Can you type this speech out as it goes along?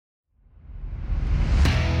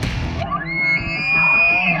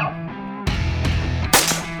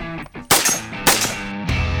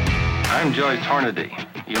I'm Joyce Hornady.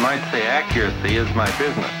 You might say accuracy is my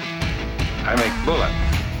business. I make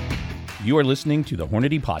bullets. You are listening to the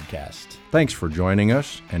Hornady Podcast. Thanks for joining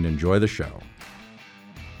us and enjoy the show.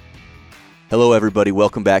 Hello, everybody.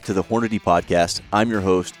 Welcome back to the Hornady Podcast. I'm your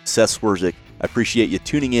host, Seth Swerzik. I appreciate you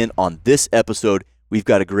tuning in on this episode. We've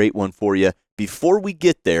got a great one for you. Before we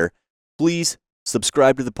get there, please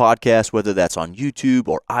subscribe to the podcast, whether that's on YouTube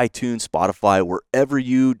or iTunes, Spotify, wherever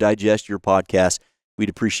you digest your podcast. We'd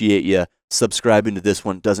appreciate you subscribing to this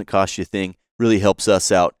one. Doesn't cost you a thing. Really helps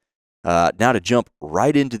us out. Now to jump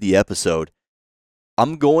right into the episode,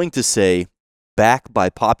 I'm going to say back by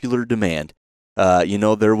popular demand.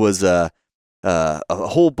 There was a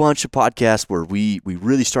whole bunch of podcasts where we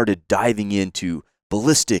really started diving into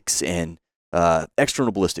ballistics and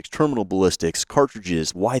external ballistics, terminal ballistics,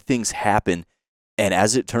 cartridges, why things happen. And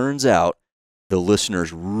as it turns out, the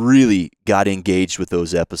listeners really got engaged with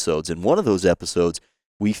those episodes. And one of those episodes,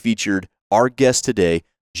 we featured our guest today,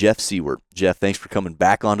 Jeff Siewert. Jeff, thanks for coming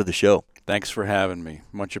back onto the show. Thanks for having me.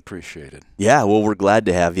 Much appreciated. Yeah, well, we're glad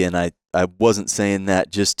to have you. And I wasn't saying that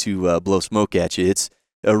just to blow smoke at you. It's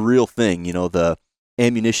a real thing. You know, the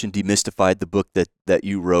Ammunition Demystified, the book that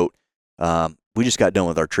you wrote, we just got done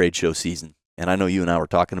with our trade show season. And I know you and I were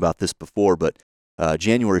talking about this before, but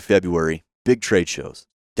January, February, big trade shows.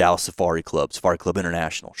 Dallas Safari Club, Safari Club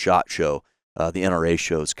International, SHOT Show, the NRA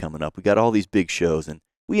shows coming up. We got all these big shows, and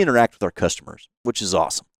we interact with our customers, which is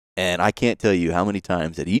awesome. And I can't tell you how many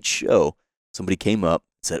times at each show somebody came up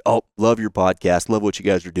and said, "Oh, love your podcast, love what you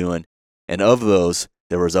guys are doing." And of those,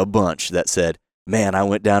 there was a bunch that said, "Man, I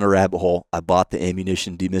went down a rabbit hole. I bought the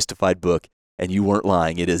Ammunition Demystified book, and you weren't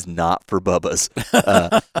lying. It is not for bubbas."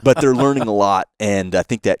 But they're learning a lot, and I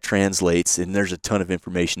think that translates, and there's a ton of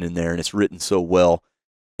information in there, and it's written so well.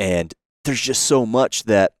 And there's just so much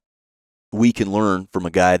that we can learn from a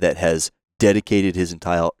guy that has dedicated his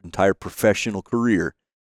entire professional career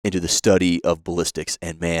into the study of ballistics.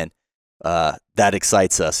 And man, that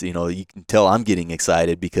excites us. You know, you can tell I'm getting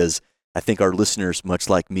excited because I think our listeners, much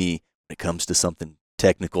like me, when it comes to something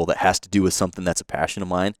technical that has to do with something that's a passion of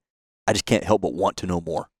mine, I just can't help but want to know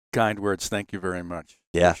more. Kind words. Thank you very much.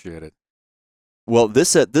 Yeah. Appreciate it. Well,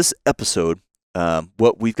 this episode,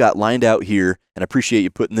 what we've got lined out here, and I appreciate you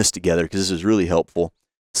putting this together because this is really helpful,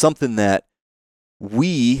 something that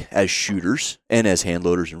we as shooters and as hand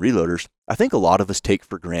loaders and reloaders, I think a lot of us take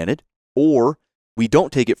for granted, or we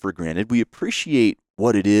don't take it for granted. We appreciate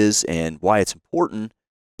what it is and why it's important,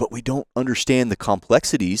 but we don't understand the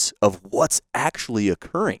complexities of what's actually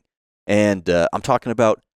occurring. And I'm talking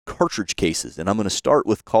about cartridge cases, and I'm going to start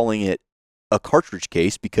with calling it a cartridge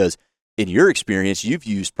case because in your experience, you've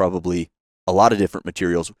used probably a lot of different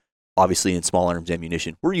materials. Obviously, in small arms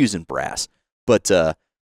ammunition, we're using brass. But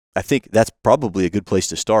I think that's probably a good place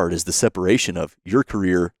to start is the separation of your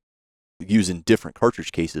career using different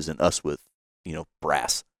cartridge cases and us with,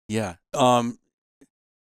 brass. Yeah.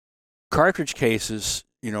 Cartridge cases,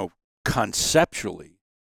 conceptually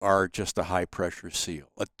are just a high-pressure seal,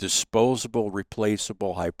 a disposable,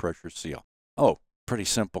 replaceable high-pressure seal. Oh, pretty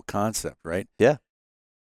simple concept, right? Yeah.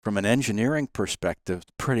 From an engineering perspective,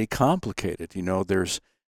 pretty complicated.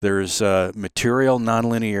 There's material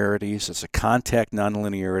nonlinearities. It's a contact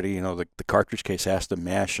nonlinearity. The cartridge case has to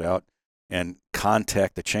mash out and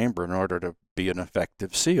contact the chamber in order to be an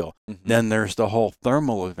effective seal. Mm-hmm. Then there's the whole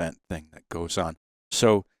thermal event thing that goes on.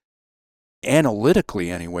 So analytically,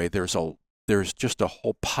 anyway, there's just a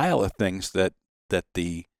whole pile of things that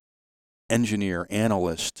the engineer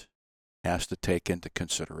analyst has to take into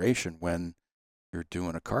consideration when you're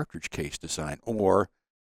doing a cartridge case design, or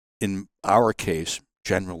in our case,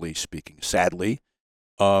 generally speaking, sadly,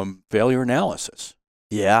 failure analysis.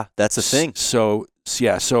 Yeah, that's a thing. So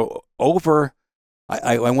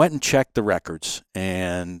I went and checked the records,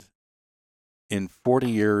 and in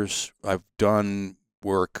 40 years, I've done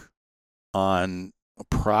work on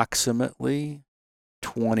approximately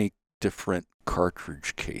 20 different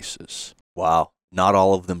cartridge cases. Wow. Not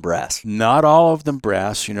all of them brass. Not all of them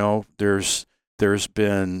brass. There's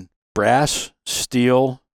been brass,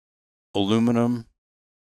 steel, aluminum,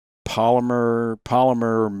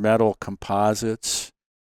 polymer metal composites,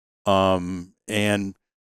 and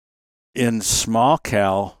in small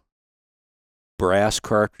cal brass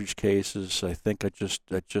cartridge cases. I think I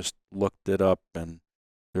just looked it up, and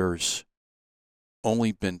there's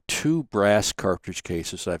only been 2 brass cartridge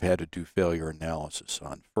cases I've had to do failure analysis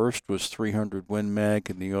on. First was 300 Win Mag,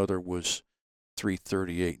 and the other was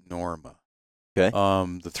 338 Norma. Okay.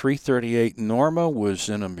 The 338 Norma was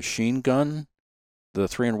in a machine gun. The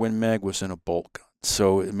 300 Win Mag was in a bolt gun.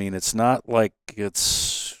 So, I mean, it's not like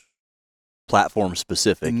it's platform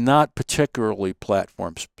specific. Not particularly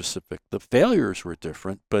platform specific. The failures were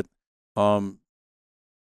different, but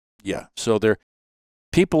yeah. So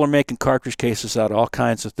people are making cartridge cases out of all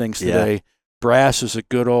kinds of things today. Yeah. Brass is a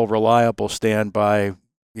good old reliable standby.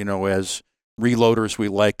 As reloaders, we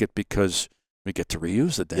like it because we get to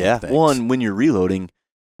reuse the damn things. One, when you're reloading,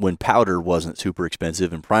 when powder wasn't super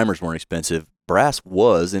expensive and primers weren't expensive, brass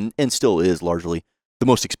was and still is largely the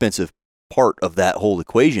most expensive part of that whole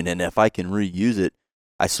equation. And if I can reuse it,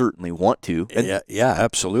 I certainly want to. And, yeah,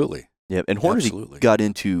 absolutely. Yeah, and Hornady got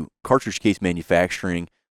into cartridge case manufacturing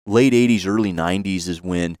late 80s, early 90s is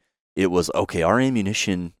when it was, okay, our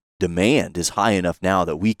ammunition demand is high enough now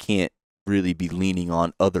that we can't really be leaning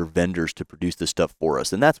on other vendors to produce this stuff for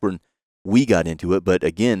us. And that's when we got into it. But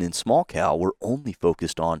again, in small cal, we're only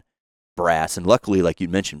focused on brass. And luckily, like you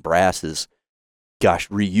mentioned, brass is,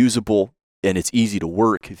 reusable, and it's easy to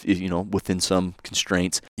work, within some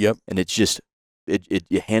constraints. Yep. And it's just,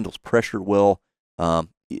 it handles pressure well.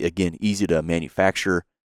 Again, easy to manufacture.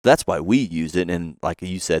 That's why we use it. And like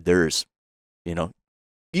you said, there's,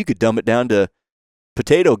 you could dumb it down to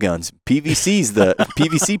potato guns. The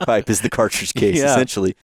PVC pipe is the cartridge case,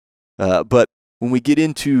 essentially. But when we get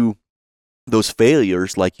into those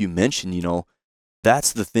failures, like you mentioned,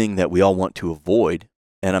 that's the thing that we all want to avoid.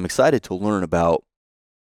 And I'm excited to learn about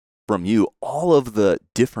from you all of the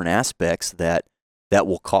different aspects that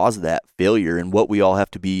will cause that failure and what we all have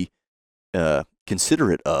to be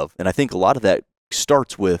considerate of. And I think a lot of that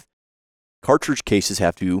starts with cartridge cases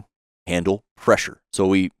have to handle pressure.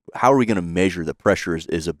 So how are we going to measure the pressure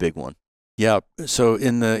is a big one. Yeah. So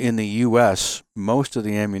in the U.S., most of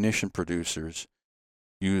the ammunition producers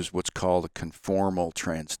use what's called a conformal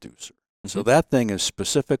transducer. Mm-hmm. So that thing is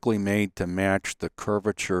specifically made to match the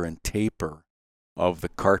curvature and taper of the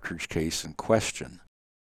cartridge case in question.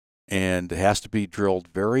 And it has to be drilled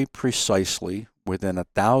very precisely within a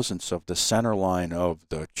thousandth of the center line of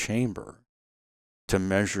the chamber to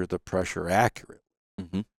measure the pressure accurately.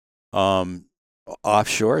 Mm-hmm.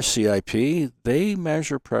 Offshore CIP, they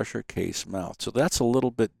measure pressure case mouth. So that's a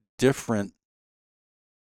little bit different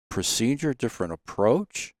procedure, different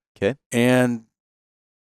approach. Okay. And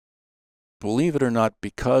believe it or not,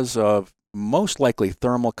 because of most likely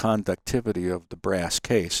thermal conductivity of the brass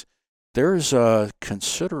case, there's a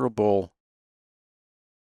considerable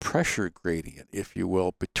pressure gradient, if you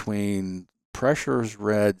will, between pressures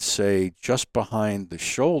read, say, just behind the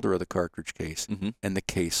shoulder of the cartridge case and the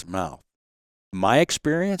case mouth. My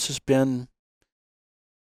experience has been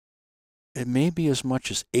it may be as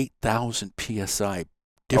much as 8,000 psi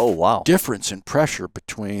difference in pressure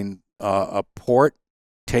between a port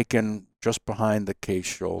taken just behind the case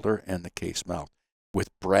shoulder and the case mouth with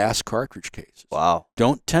brass cartridge cases. Wow.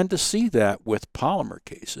 Don't tend to see that with polymer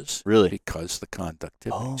cases. Really? Because the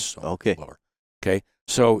conductivity is so okay. lower. Okay.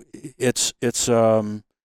 So it's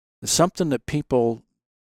something that people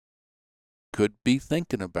could be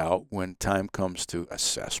thinking about when time comes to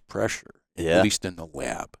assess pressure, at least in the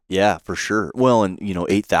lab. Yeah, for sure. Well, and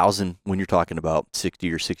 8,000, when you're talking about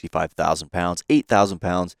 60 or 65,000 pounds, 8,000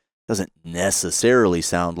 pounds doesn't necessarily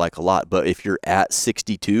sound like a lot, but if you're at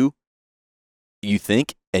 62, you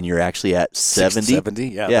think, and you're actually at 70. 70,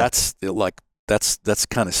 yeah. That's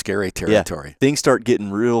kind of scary territory. Yeah. Things start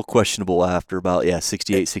getting real questionable after about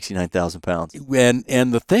 68, 69,000 pounds.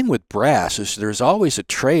 And the thing with brass is there's always a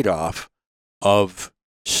trade-off of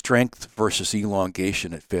strength versus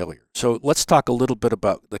elongation at failure. So let's talk a little bit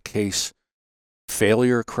about the case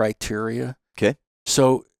failure criteria. Okay.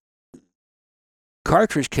 So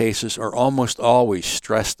cartridge cases are almost always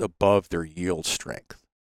stressed above their yield strength.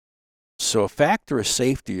 So a factor of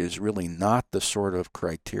safety is really not the sort of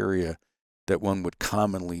criteria that one would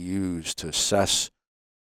commonly use to assess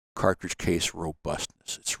cartridge case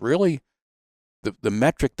robustness. It's really the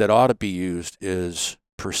metric that ought to be used is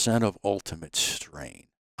percent of ultimate strain.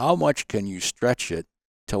 How much can you stretch it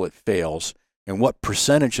till it fails, and what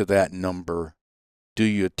percentage of that number do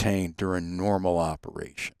you attain during normal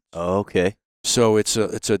operation? Okay. So it's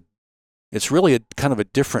really a kind of a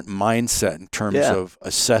different mindset in terms of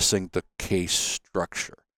assessing the case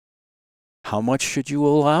structure. How much should you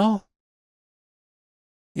allow?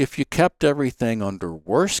 If you kept everything under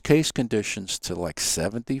worst case conditions to like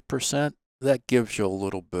 70%, that gives you a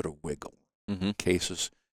little bit of wiggle. Mm-hmm.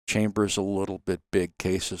 Chambers a little bit big,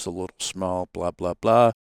 cases a little small, blah, blah,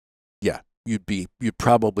 blah. Yeah, you'd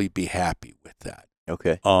probably be happy with that.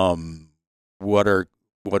 Okay. What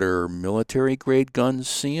are military grade guns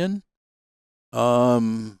seeing?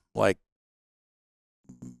 Like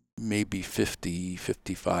maybe 50,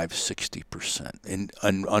 55,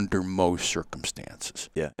 60% under most circumstances.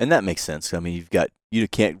 Yeah, and that makes sense. I mean, you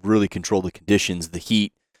can't really control the conditions, the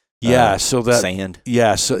heat. Yeah, sand.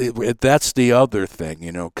 Yeah, so that's the other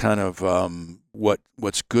thing, kind of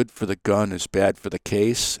what's good for the gun is bad for the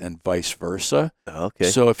case, and vice versa.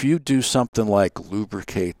 Okay. So if you do something like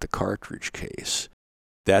lubricate the cartridge case,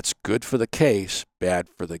 that's good for the case, bad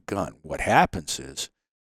for the gun. What happens is,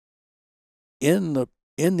 in the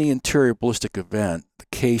interior ballistic event, the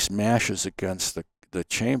case mashes against the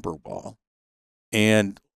chamber wall,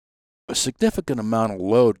 and a significant amount of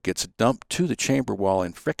load gets dumped to the chamber wall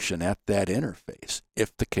in friction at that interface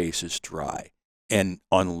if the case is dry and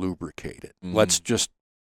unlubricated. Mm. Let's just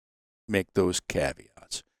make those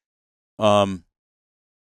caveats. That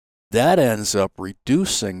ends up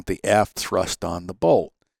reducing the aft thrust on the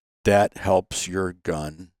bolt. That helps your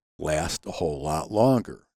gun last a whole lot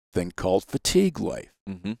longer. Thing called fatigue life.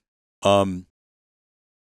 Mm-hmm.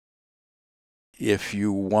 If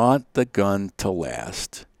you want the gun to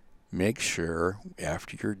last, make sure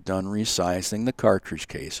after you're done resizing the cartridge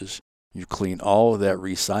cases, you clean all of that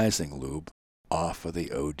resizing lube off of the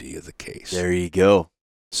OD of the case. There you go.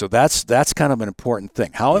 So that's kind of an important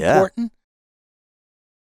thing. How important?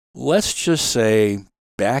 Let's just say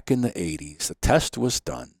back in the 80s, the test was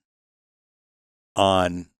done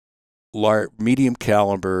on medium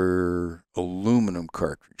caliber aluminum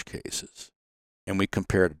cartridge cases, and we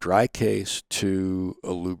compared a dry case to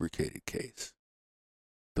a lubricated case.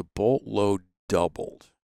 The bolt load doubled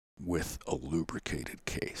with a lubricated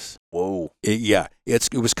case. Whoa. It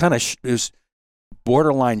was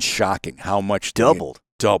borderline shocking how much doubled.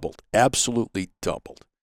 Absolutely doubled.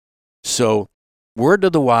 So, word to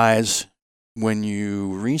the wise, when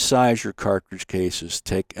you resize your cartridge cases,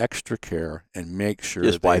 take extra care and make sure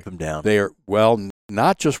just wipe them down. They are,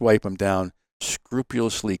 not just wipe them down,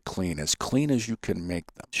 scrupulously clean as you can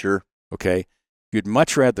make them. Sure. Okay? You'd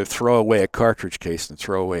much rather throw away a cartridge case than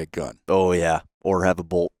throw away a gun. Oh yeah, or have a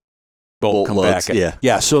bolt come lugs, back.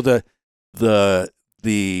 Yeah. So the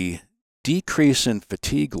decrease in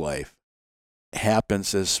fatigue life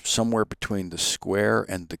happens as somewhere between the square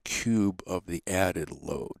and the cube of the added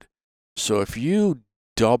load. So if you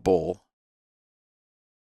double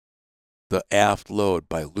the aft load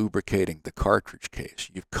by lubricating the cartridge case,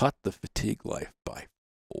 you've cut the fatigue life by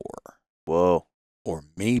 4. Whoa. Or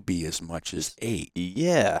maybe as much as 8.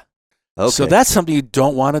 Yeah. Okay. So that's something you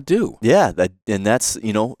don't want to do. Yeah, that's,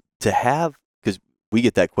 to have, because we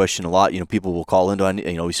get that question a lot. People will call in,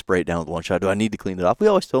 we spray it down with one shot. Do I need to clean it off? We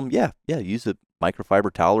always tell them, yeah, use a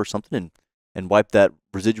microfiber towel or something and wipe that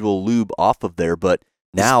residual lube off of there. But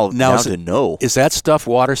now to know. Is that stuff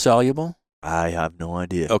water soluble? I have no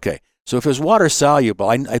idea. Okay. So if it's water soluble,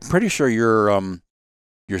 I'm pretty sure your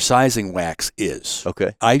sizing wax is.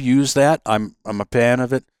 Okay. I use that. I'm a fan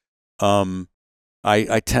of it.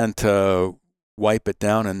 I tend to wipe it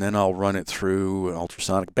down and then I'll run it through an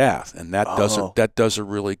ultrasonic bath, and that does a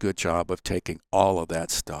really good job of taking all of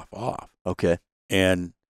that stuff off. Okay.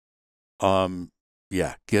 And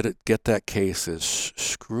get that case as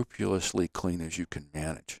scrupulously clean as you can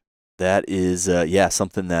manage. That is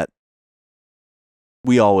something that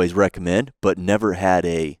we always recommend, but never had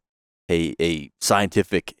a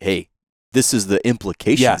scientific, hey, this is the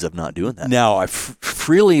implications of not doing that. Now, I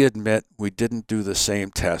freely admit we didn't do the same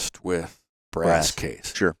test with brass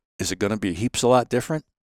case. Sure. Is it going to be heaps a lot different?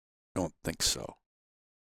 I don't think so.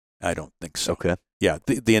 Okay. Yeah.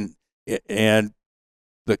 The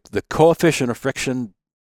coefficient of friction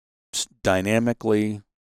dynamically,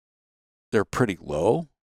 they're pretty low,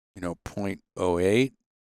 0.08,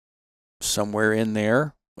 somewhere in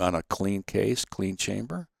there on a clean case, clean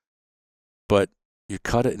chamber. But you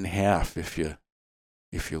cut it in half if you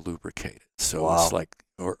lubricate it. So wow. It's like,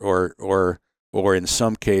 or in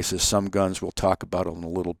some cases, some guns, we'll talk about it in a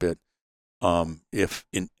little bit. If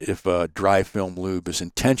a dry film lube is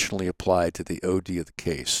intentionally applied to the OD of the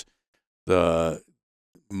case, the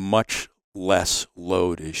much less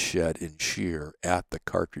load is shed in shear at the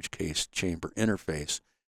cartridge case chamber interface,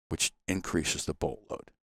 which increases the bolt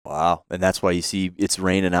load. Wow. And that's why you see it's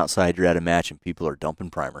raining outside, you're at a match, and people are dumping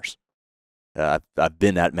primers. I've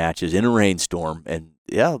been at matches in a rainstorm, and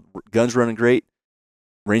gun's running great.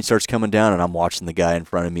 Rain starts coming down, and I'm watching the guy in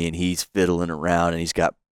front of me, and he's fiddling around, and he's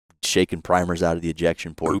got shaking primers out of the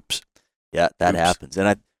ejection port. Oops. Yeah, that happens.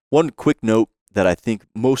 And one quick note that I think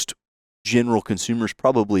most general consumers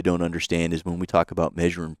probably don't understand is when we talk about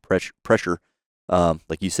measuring pressure,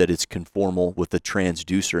 like you said, it's conformal with the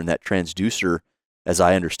transducer, and that transducer, as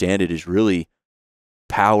I understand it, is really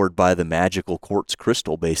powered by the magical quartz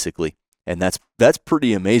crystal, basically. And that's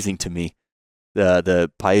pretty amazing to me.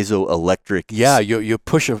 the piezoelectric. Yeah, you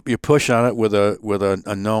push on it with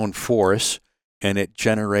a known force, and it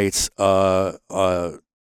generates an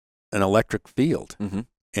electric field. Mhm.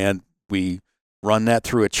 And we run that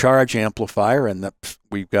through a charge amplifier, and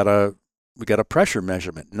we've got a pressure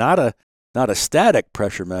measurement, not a static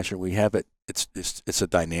pressure measurement. We have it. It's a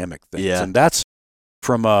dynamic thing. Yeah. And that's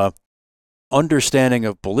from a understanding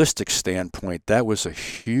of ballistics standpoint. That was a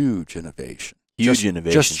huge innovation.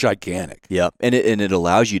 Innovation. Just gigantic. Yep, and it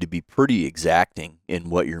allows you to be pretty exacting in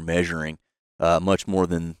what you're measuring, much more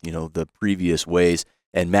than the previous ways.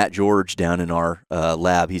 And Matt George down in our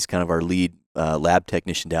lab, he's kind of our lead lab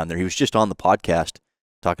technician down there. He was just on the podcast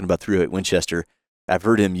talking about 308 Winchester. I've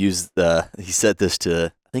heard him use he said this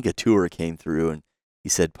to, I think a tour came through, and he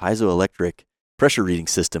said piezoelectric pressure reading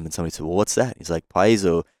system. And somebody said, well, what's that? He's like,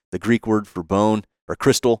 piezo, the Greek word for bone or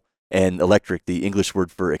crystal, and electric, the English word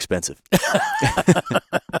for expensive.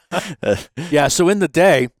 Yeah, so in the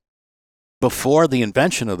day, before the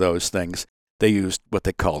invention of those things, they used what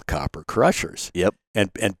they called copper crushers. Yep.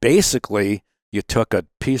 And basically, you took a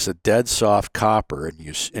piece of dead soft copper and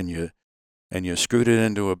you screwed it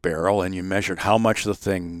into a barrel, and you measured how much the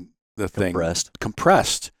thing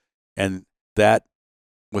compressed, and that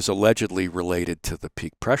was allegedly related to the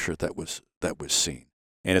peak pressure that was seen.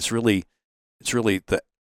 And it's really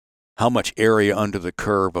how much area under the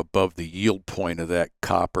curve above the yield point of that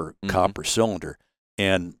copper cylinder.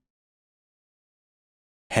 And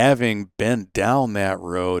having been down that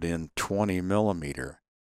road in 20 millimeter,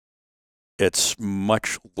 it's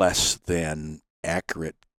much less than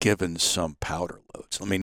accurate given some powder loads. I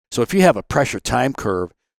mean, so if you have a pressure time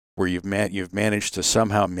curve where you've managed to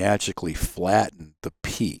somehow magically flatten the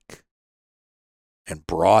peak and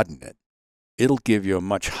broaden it, it'll give you a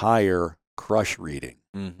much higher crush reading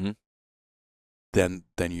than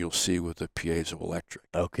you'll see with the piezoelectric.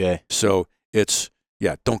 Okay. So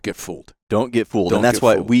don't get fooled. Don't get fooled. And that's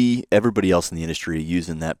why everybody else in the industry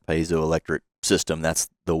using that piezoelectric system, that's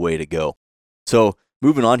the way to go. So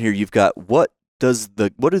moving on here, you've got what do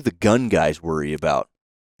the gun guys worry about?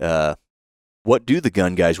 What do the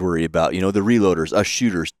gun guys worry about? The reloaders, us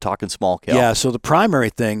shooters, talking small cal. Yeah, so the primary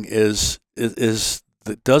thing is does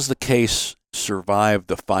the case survive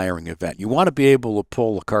the firing event? You want to be able to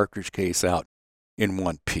pull a cartridge case out in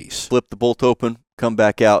one piece. Flip the bolt open, come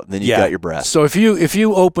back out, and then you got your brass. So if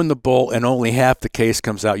you open the bolt and only half the case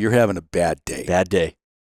comes out, you're having a bad day. Bad day.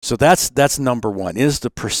 So that's number one. Is the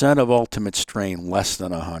percent of ultimate strain less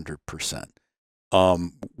than 100%?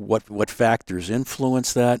 What factors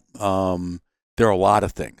influence that? There are a lot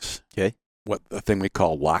of things. Okay. What the thing we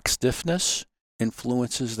call lock stiffness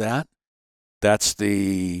influences that. That's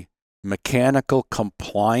the mechanical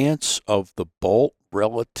compliance of the bolt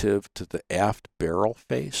relative to the aft barrel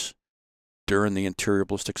face during the interior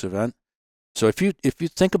ballistics event. So if you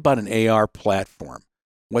think about an AR platform,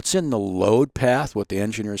 what's in the load path, what the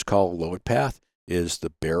engineers call load path, is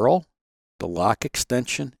the barrel, the lock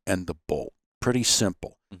extension, and the bolt. Pretty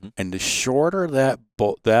simple. Mm-hmm. And the shorter that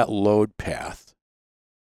load path,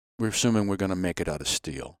 we're assuming we're going to make it out of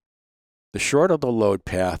steel. The shorter the load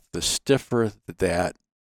path, the stiffer that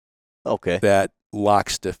lock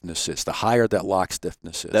stiffness is, the higher that lock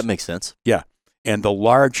stiffness is. That makes sense. Yeah. And the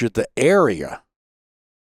larger the area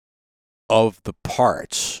of the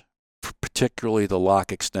parts, particularly the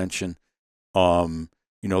lock extension, the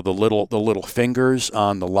little fingers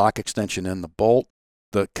on the lock extension and the bolt,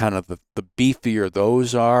 the beefier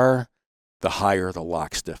those are, the higher the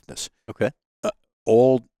lock stiffness. Okay.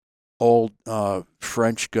 Old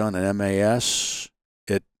French gun and MAS,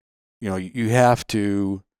 you have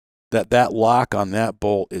to, that lock on that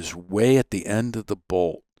bolt is way at the end of the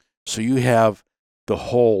bolt. So you have the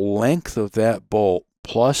whole length of that bolt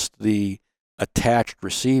plus the attached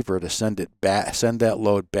receiver to send that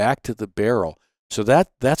load back to the barrel. So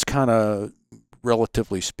that's kind of,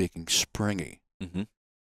 relatively speaking, springy. Mm-hmm.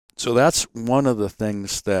 So that's one of the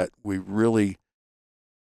things that we really,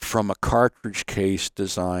 from a cartridge case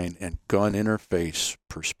design and gun interface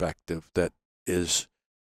perspective, that is,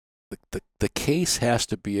 the case has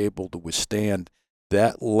to be able to withstand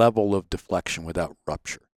that level of deflection without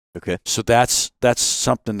rupture. Okay. So that's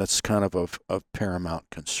something that's kind of paramount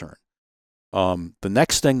concern. The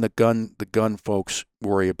next thing the gun folks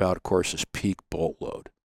worry about, of course, is peak bolt load.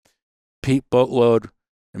 Peak bolt load,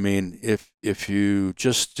 I mean, if you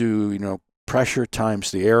just do, pressure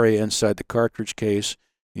times the area inside the cartridge case,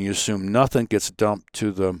 and you assume nothing gets dumped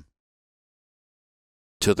to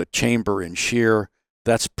the chamber in shear,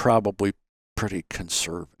 that's probably pretty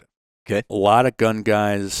conservative. Okay. A lot of gun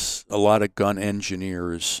guys, a lot of gun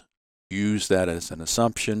engineers use that as an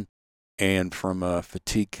assumption. And from a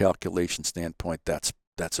fatigue calculation standpoint, that's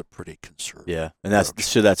a pretty conservative. Yeah, and that's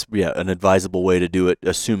an advisable way to do it,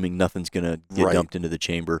 assuming nothing's going to get dumped into the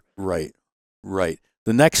chamber. Right.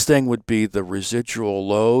 The next thing would be the residual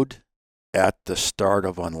load at the start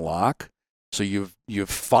of unlock. So you've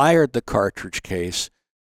fired the cartridge case.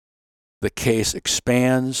 The case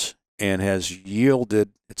expands and has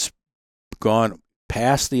yielded. It's gone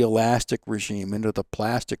past the elastic regime into the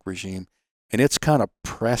plastic regime, and it's kind of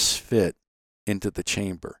press fit into the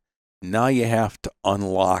chamber. Now you have to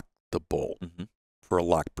unlock the bolt for a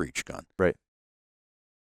lock breech gun. Right.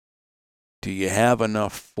 Do you have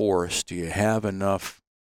enough force? Do you have enough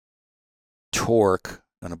torque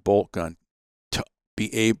on a bolt gun to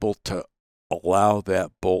be able to allow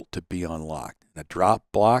that bolt to be unlocked? In a drop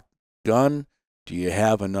block gun, do you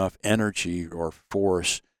have enough energy or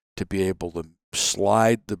force to be able to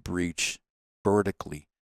slide the breech vertically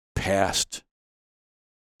past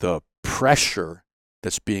the pressure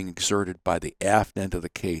that's being exerted by the aft end of the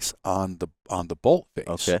case on the bolt face?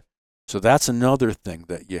 Okay. So that's another thing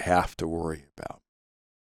that you have to worry about.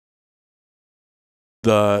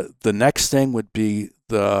 The next thing would be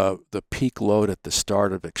the peak load at the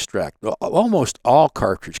start of extract. Almost all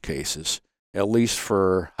cartridge cases, at least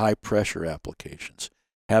for high pressure applications,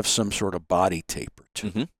 have some sort of body taper to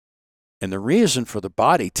them. And the reason for the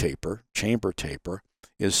body taper, chamber taper,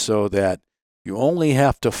 is so that you only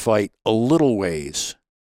have to fight a little ways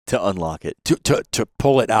to unlock it, to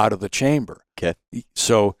pull it out of the chamber. Okay.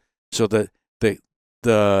 So the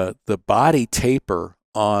body taper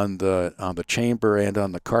on the chamber and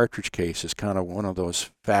on the cartridge case is kind of one of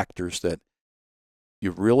those factors that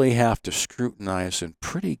you really have to scrutinize in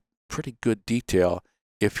pretty good detail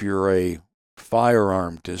if you're a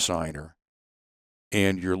firearm designer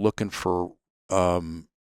and you're looking for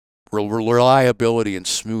reliability and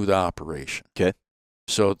smooth operation. Okay.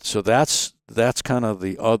 So that's kind of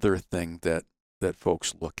the other thing that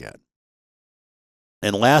folks look at.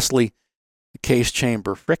 And lastly, the case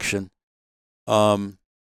chamber friction. What's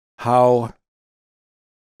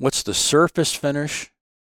the surface finish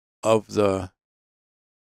of the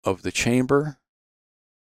chamber?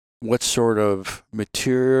 What sort of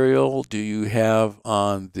material do you have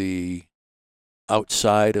on the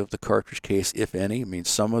outside of the cartridge case, if any? I mean,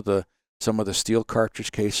 some of the steel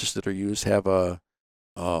cartridge cases that are used have a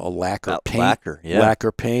lacquer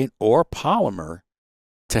paint or polymer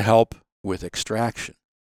to help with extraction.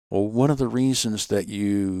 Well, one of the reasons that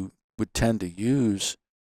you would tend to use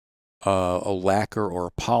a lacquer or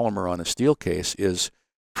a polymer on a steel case is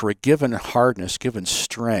for a given hardness, given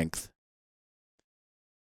strength,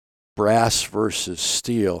 brass versus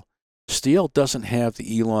steel. Steel doesn't have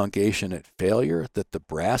the elongation at failure that the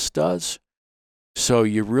brass does, so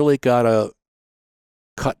you really got to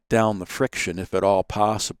cut down the friction, if at all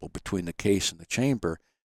possible, between the case and the chamber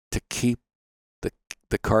to keep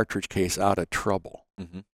the cartridge case out of trouble.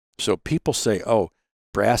 So people say, oh,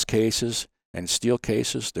 brass cases and steel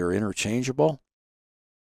cases, they're interchangeable.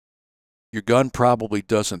 Your gun probably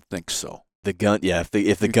doesn't think so. The gun, yeah.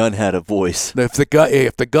 If the gun had a voice, if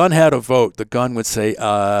the gun had a vote, the gun would say,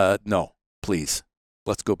 "No, please,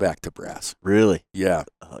 let's go back to brass." Really? Yeah.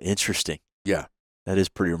 Interesting. Yeah. That is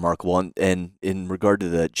pretty remarkable. And in regard to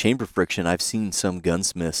the chamber friction, I've seen some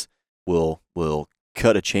gunsmiths will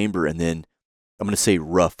cut a chamber and then, I'm going to say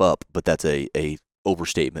rough up, but that's a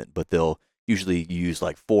overstatement. But they'll usually use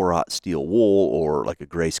like 4/0 steel wool or like a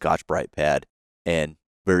gray Scotch-Brite pad and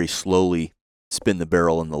very slowly spin the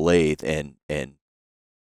barrel in the lathe and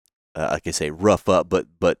like I say, rough up, but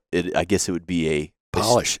I guess it would be a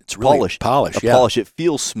polish. It's really polish. A polish. It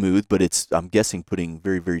feels smooth, but it's, I'm guessing, putting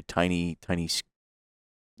very, very tiny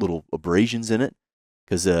little abrasions in it,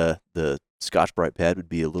 because the Scotch-Brite pad would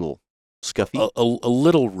be a little scuffy. A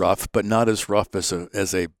little rough, but not as rough as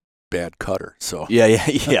a bad cutter. So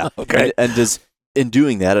yeah. Okay. And in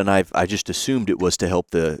doing that, and I just assumed it was to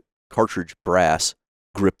help the cartridge brass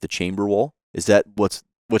grip the chamber wall. Is that what's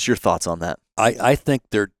your thoughts on that? I think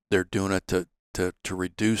they're doing it to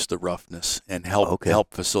reduce the roughness and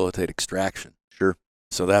help facilitate extraction. Sure.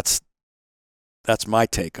 So that's my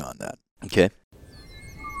take on that. Okay.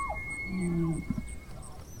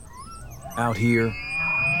 Out here,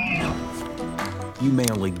 you may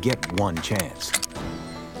only get one chance.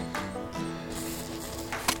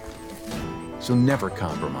 So never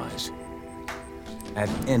compromise. At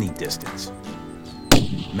any distance.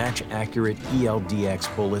 Match accurate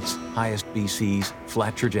ELDX bullets, highest BCs,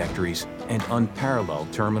 flat trajectories, and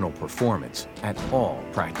unparalleled terminal performance at all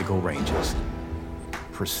practical ranges.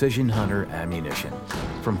 Precision Hunter ammunition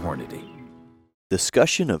from Hornady.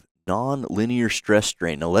 Discussion of non-linear stress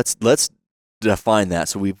strain. Now let's define that.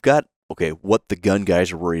 So we've got okay, what the gun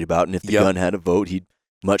guys are worried about, and if the gun had a vote, he'd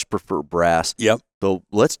much prefer brass. Yep. So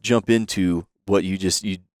let's jump into what you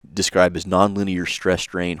described as nonlinear stress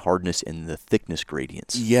strain, hardness, and the thickness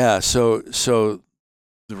gradients. Yeah. So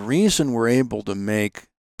the reason we're able to make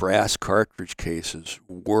brass cartridge cases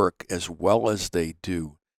work as well as they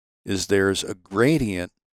do is there's a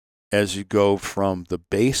gradient as you go from the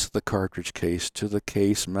base of the cartridge case to the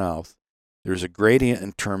case mouth. There's a gradient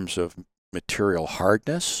in terms of material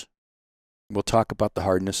hardness. We'll talk about the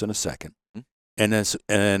hardness in a second. And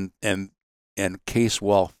case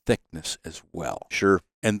wall thickness as well. Sure.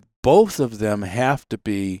 And both of them have to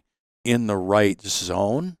be in the right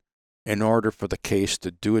zone in order for the case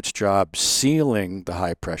to do its job sealing the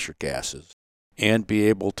high pressure gases and be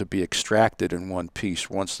able to be extracted in one piece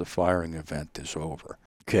once the firing event is over.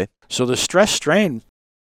 Okay. So the stress strain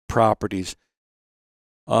properties,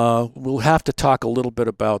 we'll have to talk a little bit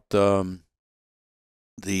about the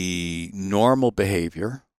normal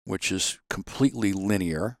behavior, which is completely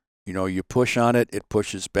linear. You push on it, it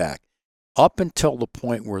pushes back. Up until the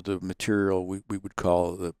point where the material we would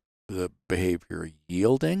call the behavior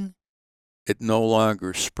yielding, it no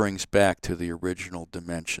longer springs back to the original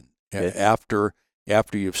dimension. Okay. After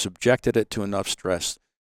you've subjected it to enough stress,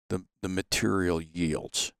 the material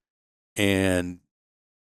yields. And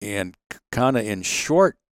kind of in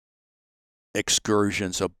short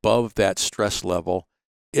excursions above that stress level,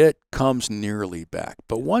 it comes nearly back.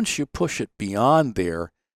 But once you push it beyond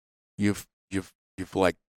there, you've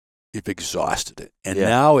exhausted it. And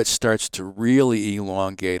now it starts to really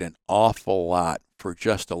elongate an awful lot for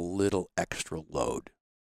just a little extra load.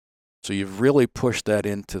 So you've really pushed that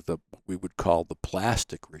into we would call the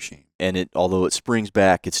plastic regime. And although it springs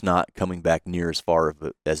back, it's not coming back near as far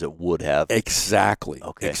as it would have. Exactly.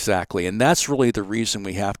 Okay. Exactly. And that's really the reason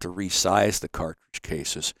we have to resize the cartridge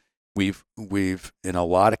cases. We've in a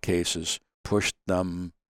lot of cases pushed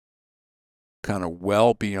them kind of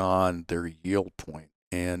well beyond their yield point,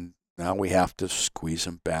 and now we have to squeeze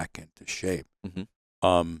them back into shape.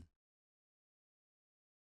 Mm-hmm.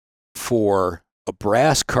 For a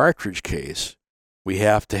brass cartridge case, we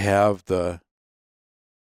have to have the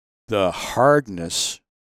hardness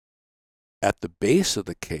at the base of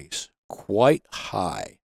the case quite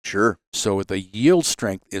high. Sure. So the yield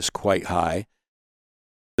strength is quite high.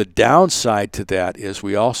 The downside to that is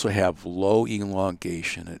we also have low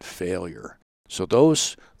elongation at failure. So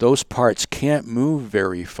those parts can't move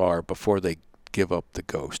very far before they give up the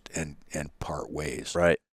ghost and part ways.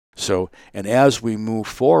 Right. So, and as we move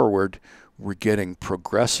forward, we're getting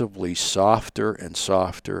progressively softer and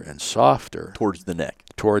softer and softer towards the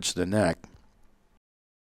neck,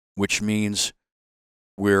 which means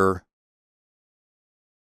we're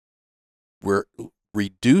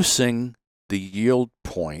reducing the yield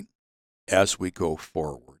point as we go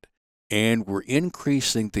forward, and we're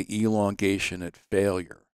increasing the elongation at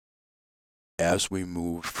failure as we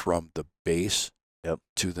move from the base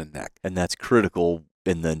to the neck. And that's critical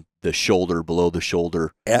in the shoulder, below the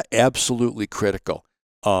shoulder. Absolutely critical.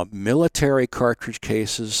 Military cartridge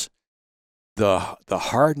cases, the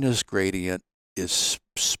hardness gradient is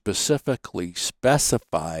specifically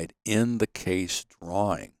specified in the case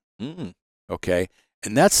drawing. Mm. Okay?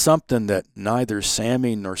 And that's something that neither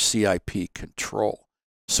SAMI nor CIP control.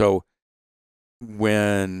 So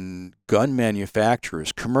when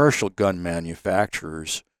commercial gun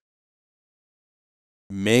manufacturers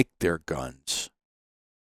make their guns,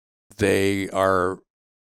 they are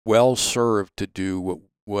well served to do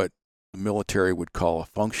what the military would call a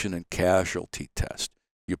function and casualty test.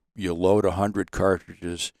 You load 100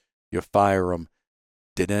 cartridges, you fire them.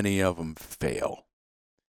 Did any of them fail?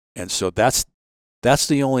 And so that's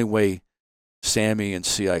the only way SAMI and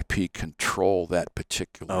CIP control that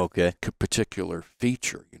particular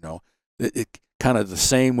feature. It kind of the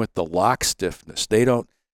same with the lock stiffness.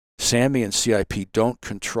 SAMI and CIP don't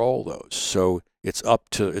control those. So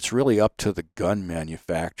it's really up to the gun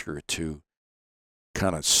manufacturer to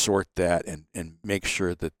kind of sort that and make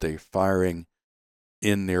sure that they're firing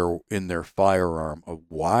in their firearm a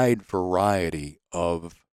wide variety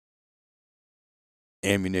of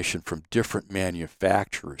ammunition from different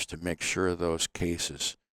manufacturers to make sure those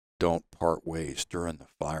cases don't part ways during the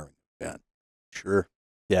firing event. Sure.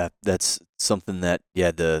 Yeah, that's something that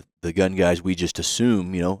the gun guys, we just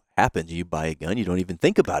assume, happens. You buy a gun, you don't even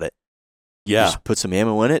think about it. Yeah. Just put some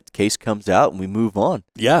ammo in it, case comes out, and we move on.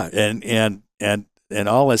 Yeah, and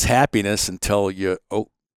all is happiness until we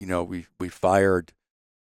fired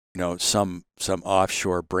some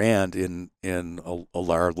offshore brand in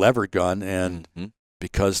our lever gun, and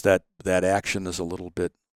because that action is a little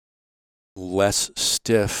bit less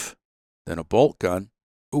stiff than a bolt gun,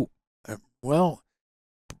 well,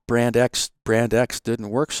 brand X didn't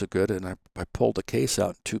work so good, and I pulled the case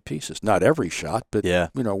out in 2 pieces. Not every shot, but Yeah.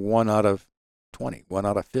 1 out of 20, 1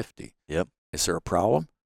 out of 50. Yep. Is there a problem?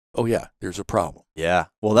 Oh yeah, there's a problem. Yeah.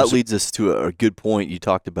 Well, that leads us to a good point you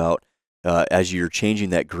talked about as you're changing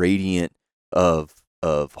that gradient of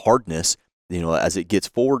hardness. As it gets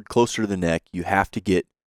forward closer to the neck, you have to get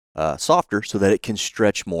softer so that it can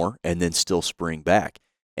stretch more and then still spring back.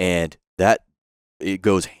 And that it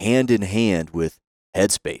goes hand in hand with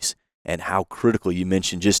headspace and how critical. You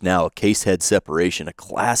mentioned just now a case head separation, a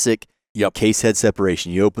classic case head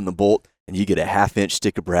separation. You open the bolt and you get a 1/2 inch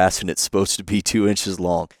stick of brass, and it's supposed to be 2 inches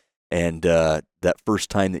long. And that first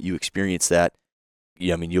time that you experience that,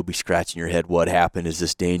 you'll be scratching your head. What happened? Is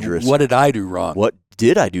this dangerous? What did I do wrong? What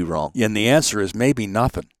did I do wrong? And the answer is maybe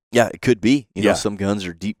nothing. Yeah, it could be. Yeah. Some guns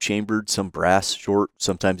are deep chambered, some brass short.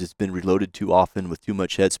 Sometimes it's been reloaded too often with too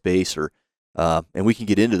much headspace, and we can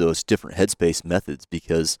get into those different headspace methods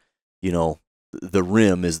because, the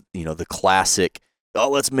rim is, the classic. Oh,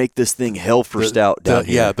 let's make this thing hell for stout down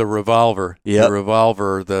here. Yeah, the revolver. Yep. The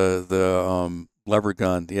revolver, the lever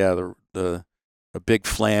gun. Yeah, a big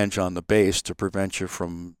flange on the base to prevent you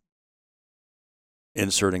from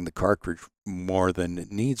inserting the cartridge more than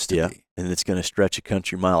it needs to be. And it's going to stretch a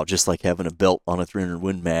country mile, just like having a belt on a 300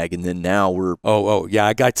 Win Mag. And then now we're yeah,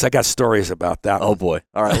 I got stories about that. Oh boy!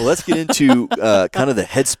 All right, well, let's get into kind of the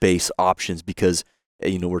headspace options because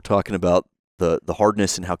we're talking about the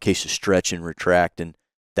hardness and how cases stretch and retract, and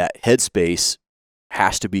that headspace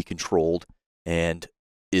has to be controlled and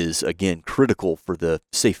is again critical for the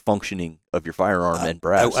safe functioning of your firearm and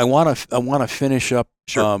brass. I want to finish up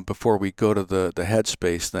Sure. before we go to the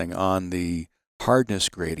headspace thing on the hardness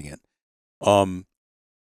gradient.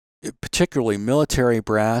 Particularly military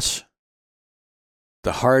brass,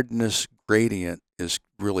 the hardness gradient is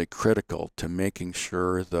really critical to making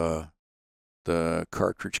sure the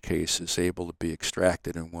cartridge case is able to be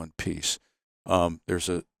extracted in one piece. There's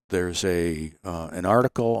an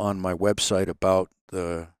article on my website about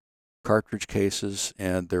the cartridge cases,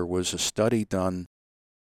 and there was a study done,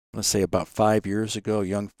 let's say about 5 years ago. A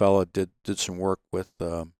young fella did some work with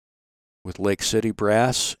Lake City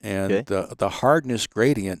brass, and the hardness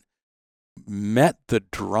gradient met the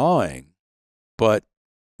drawing, but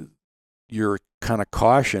you're kind of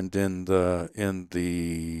cautioned in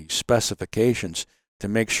the specifications to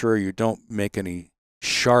make sure you don't make any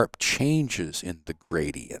sharp changes in the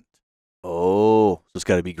gradient. Oh, so it's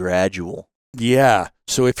got to be gradual. Yeah.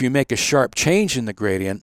 So if you make a sharp change in the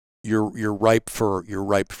gradient, you're ripe for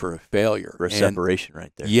a failure. For a separation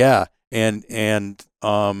right there. Yeah. And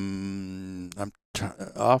I'm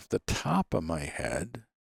off the top of my head.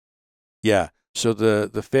 Yeah. So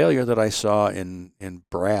the failure that I saw in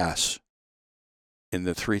brass in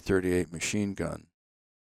the 338 machine gun,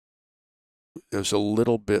 it was a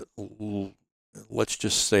little bit, let's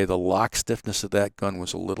just say the lock stiffness of that gun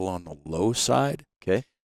was a little on the low side. Okay.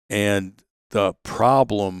 And the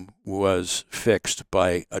problem was fixed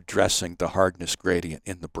by addressing the hardness gradient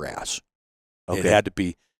in the brass. Okay. It had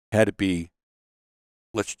to be,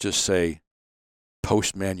 let's just say,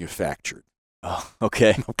 post-manufactured. Oh,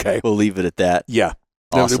 okay. Okay. We'll leave it at that. Yeah.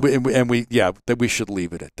 Awesome. That we should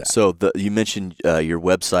leave it at that. So you mentioned your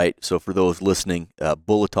website. So for those listening,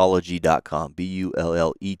 bulletology.com,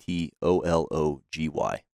 bulletology,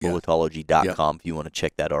 bulletology.com. If you want to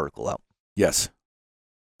check that article out. Yes.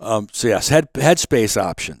 So yes, headspace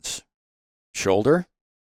options. Shoulder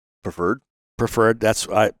Preferred. That's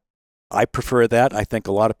I prefer that. I think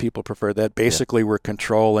a lot of people prefer that. Basically, we're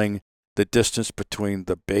controlling the distance between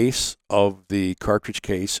the base of the cartridge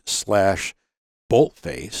case / bolt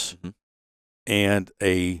face and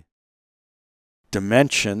a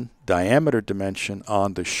diameter dimension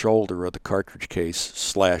on the shoulder of the cartridge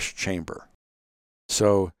case / chamber.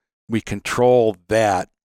 So we control that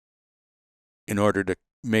in order to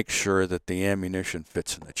make sure that the ammunition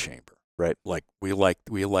fits in the chamber. Right. Like we like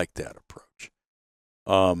that approach.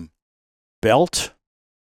 Belt,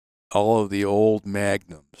 all of the old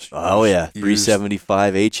Magnums. Oh yeah,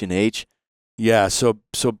 375 H&H. Yeah, so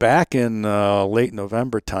back in late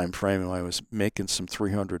November time frame, I was making some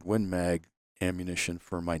 300 Win Mag ammunition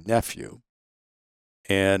for my nephew,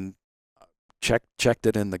 and checked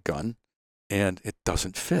it in the gun, and it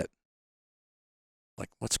doesn't fit. Like,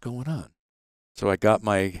 what's going on? So I got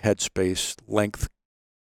my headspace length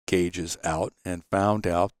gauges out and found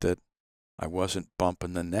out that I wasn't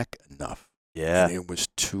bumping the neck enough. Yeah. And it was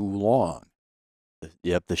too long.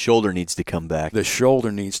 Yep, the shoulder needs to come back. The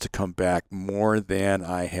shoulder needs to come back more than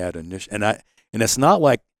I had initially. And it's not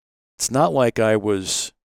like I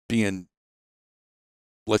was being,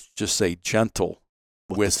 let's just say, gentle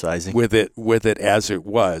the sizing. with it as it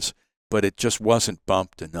was, but it just wasn't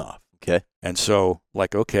bumped enough. Okay. And so,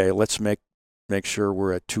 like, okay, let's make sure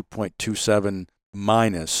we're at 2.27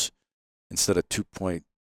 minus instead of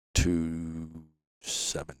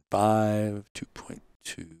 2.275,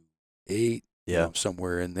 2.28,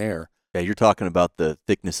 somewhere in there. Yeah, you're talking about the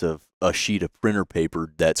thickness of a sheet of printer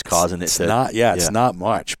paper that's causing It's it to. It's not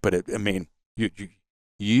much, but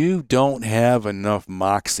you don't have enough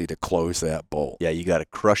moxie to close that bolt. Yeah, you got to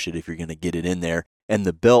crush it if you're going to get it in there. And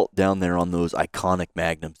the belt down there on those iconic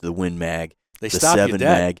magnums, the Win Mag, They the stop 7 you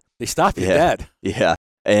dead. Mag. They stop you dead. Yeah.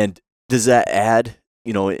 And does that add,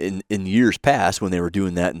 in years past when they were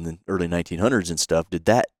doing that in the early 1900s and stuff,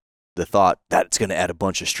 the thought that it's going to add a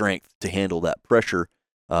bunch of strength to handle that pressure?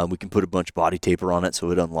 We can put a bunch of body taper on it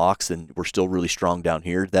so it unlocks, and we're still really strong down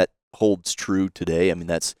here. That holds true today. I mean,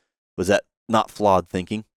 was that not flawed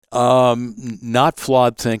thinking? Not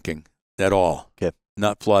flawed thinking at all. Okay.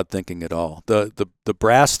 Not flawed thinking at all. The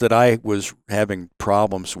brass that I was having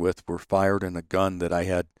problems with were fired in a gun that I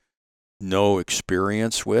had no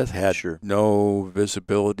experience with, had no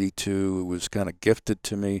visibility to. It was kind of gifted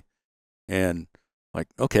to me, and like,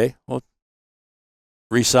 okay, well,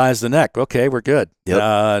 resize the neck. Okay, we're good.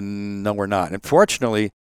 Yep. No, we're not.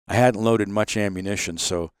 Unfortunately, I hadn't loaded much ammunition,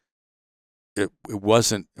 so it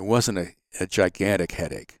wasn't a gigantic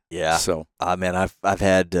headache. Yeah. So, man, I've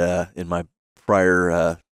had in my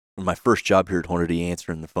first job here at Hornady,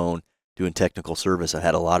 answering the phone, doing technical service, I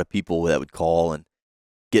had a lot of people that would call and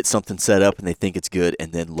get something set up, and they think it's good,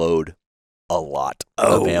 and then load a lot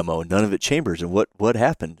of ammo. None of it chambers. And what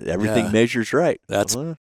happened? Everything measures right. That's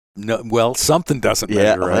no. Well, something doesn't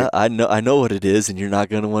measure right. I know what it is, and you're not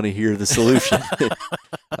going to want to hear the solution.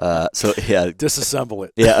 So yeah, disassemble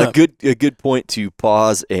it. Yeah, a good point to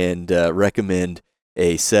pause and recommend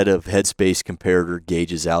a set of headspace comparator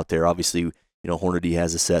gauges out there. Obviously, Hornady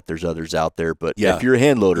has a set. There's others out there, but if you're a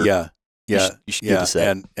hand loader, you should get a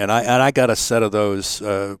set. And I got a set of those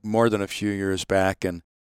more than a few years back, and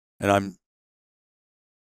I'm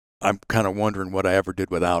kind of wondering what I ever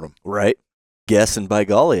did without them. Right. Guess, and by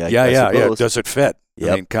golly, I suppose. Does it fit?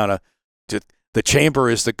 Yep. I mean, kind of. The chamber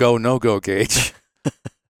is the go no go gauge.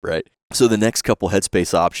 Right. So the next couple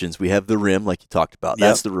headspace options, we have the rim, like you talked about. Yep.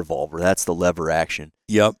 That's the revolver. That's the lever action.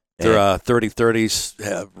 Yep. There are 30-30s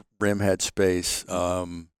have rim headspace.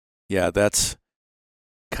 That's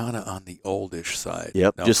kind of on the oldish side.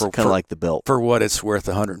 Yep. Now, just kind of like the belt. For what it's worth,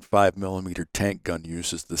 a 105 millimeter tank gun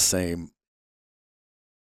uses the same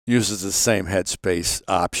headspace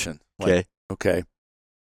option. Okay.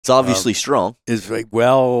 It's obviously strong. Is it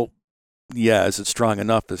strong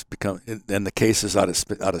enough? It's become, and the case is out of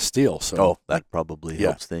steel. So that probably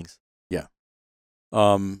helps things. Yeah.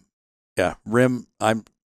 Rim. I've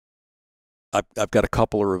got a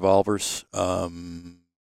couple of revolvers.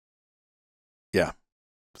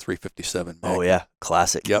 357. Oh yeah,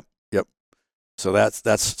 classic. Yep. So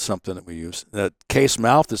that's something that we use. The case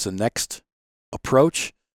mouth is the next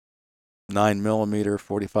approach. 9mm,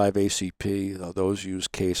 45 ACP. Those use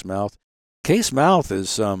case mouth. Case mouth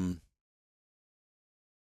is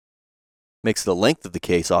makes the length of the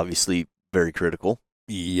case obviously very critical.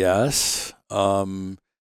 Yes. And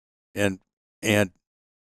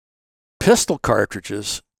pistol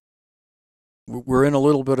cartridges, we're in a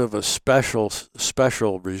little bit of a special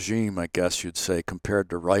regime, I guess you'd say, compared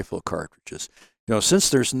to rifle cartridges. Since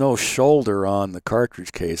there's no shoulder on the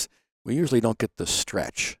cartridge case, we usually don't get the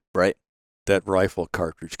stretch. Right. That rifle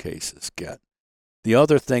cartridge cases get. The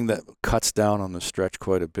other thing that cuts down on the stretch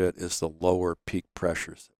quite a bit is the lower peak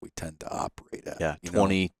pressures that we tend to operate at. Yeah,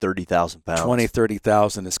 20, 30,000 pounds. 20,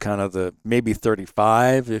 30,000 is kind of maybe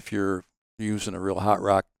 35 if you're using a real hot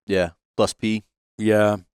rock. Yeah, plus P.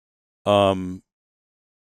 Yeah. I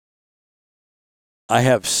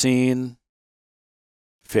have seen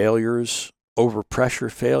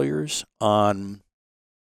overpressure failures on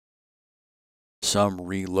some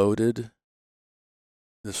reloaded.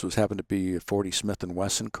 This happened to be a 40 Smith &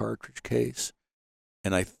 Wesson cartridge case,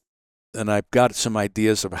 and I've got some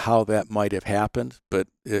ideas of how that might have happened, but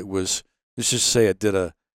let's just say it did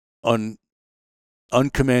a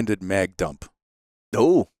uncommanded mag dump.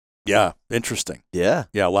 Oh. Yeah, interesting. Yeah.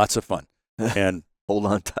 Yeah, lots of fun. And hold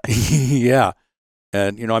on tight. Yeah.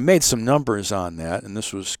 And, I made some numbers on that, and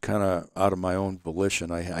this was kind of out of my own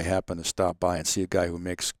volition. I happened to stop by and see a guy who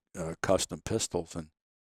makes custom pistols, and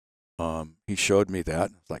he showed me that.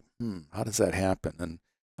 I was like, how does that happen? And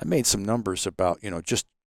I made some numbers about,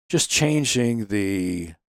 just changing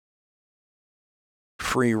the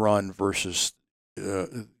free run versus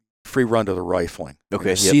free run to the rifling.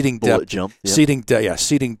 Okay. Seating depth. Jump. Yep.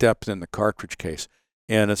 Seating depth in the cartridge case.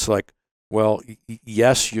 And it's like, Well,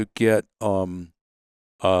 yes, you get a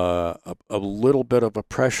little bit of a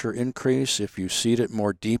pressure increase if you seat it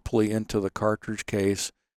more deeply into the cartridge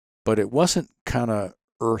case, but it wasn't kind of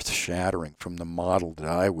earth-shattering from the model that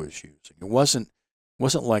I was using. It wasn't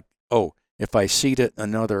like, oh, if I seat it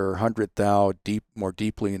another 100 thou more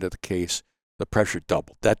deeply into the case, the pressure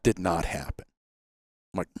doubled. That did not happen.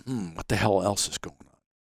 I'm like, what the hell else is going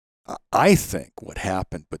on? I think what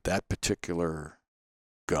happened with that particular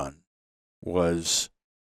gun was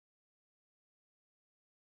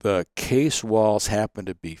the case walls happened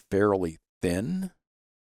to be fairly thin,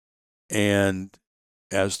 and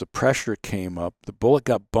as the pressure came up, the bullet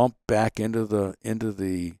got bumped back into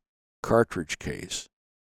the cartridge case.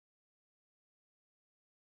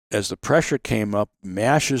 As the pressure came up,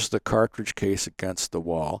 mashes the cartridge case against the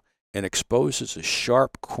wall and exposes a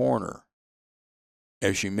sharp corner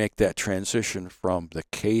as you make that transition from the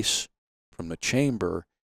case, from the chamber,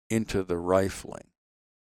 into the rifling.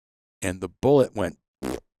 And the bullet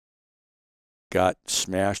got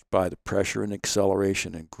smashed by the pressure and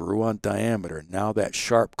acceleration and grew on diameter. Now that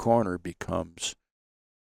sharp corner becomes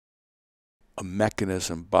a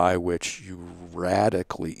mechanism by which you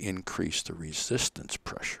radically increase the resistance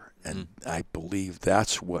pressure. And I believe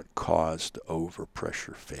that's what caused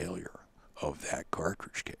overpressure failure of that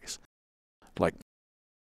cartridge case. Like,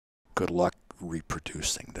 good luck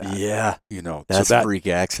reproducing that. Yeah. You know, that's so a freak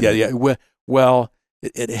accident. Yeah. Well,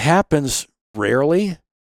 it happens rarely,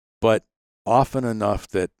 but often enough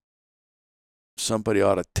that somebody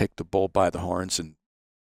ought to take the bull by the horns and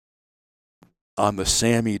on the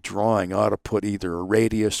SAMI drawing ought to put either a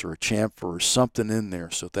radius or a chamfer or something in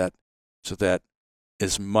there so that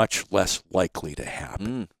is much less likely to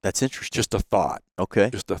happen. That's interesting. Just a thought. Okay.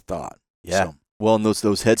 Just a thought. Yeah. So, well, and those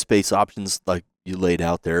headspace options like you laid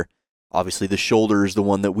out there, obviously the shoulder is the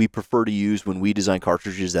one that we prefer to use when we design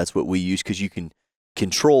cartridges. That's what we use because you can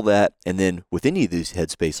control that. And then with any of these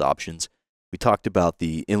headspace options, we talked about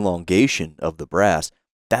the elongation of the brass.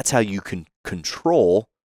 That's how you can control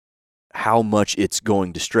how much it's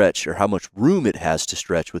going to stretch or how much room it has to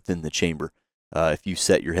stretch within the chamber. If you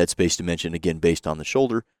set your headspace dimension, again, based on the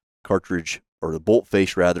shoulder, cartridge, or the bolt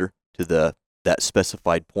face rather, to that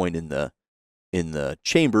specified point in the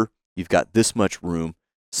chamber, you've got this much room.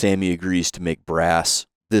 SAMI agrees to make brass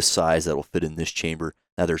this size that will fit in this chamber.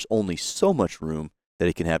 Now there's only so much room that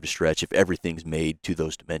it can have to stretch if everything's made to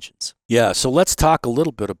those dimensions. yeah, so let's talk a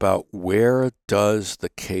little bit about where does the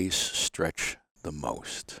case stretch the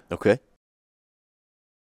most. Okay.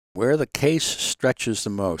 Where the case stretches the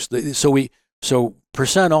most. So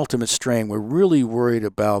percent ultimate strain, we're really worried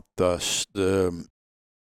about the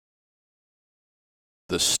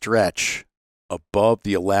stretch above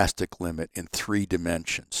the elastic limit in 3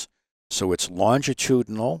 dimensions. So it's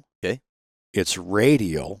longitudinal, okay, it's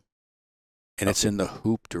radial, and it's in the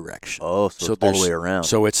hoop direction. Oh, so it's all the way around.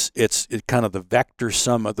 So it's kind of the vector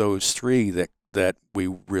sum of those 3 that we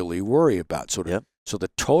really worry about. So the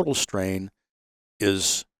total strain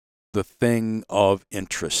is the thing of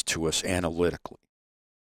interest to us analytically.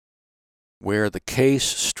 Where the case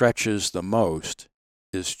stretches the most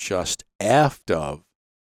is just aft of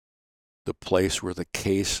the place where the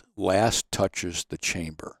case last touches the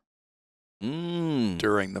chamber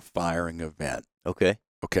during the firing event. Okay.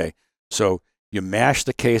 So you mash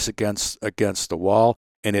the case against the wall,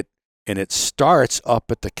 and it starts up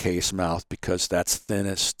at the case mouth because that's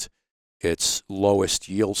thinnest, it's lowest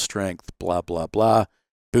yield strength, blah, blah, blah,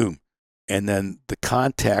 boom. And then the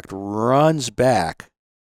contact runs back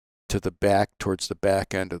towards the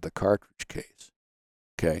back end of the cartridge case.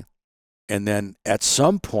 Okay. And then at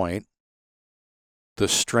some point, the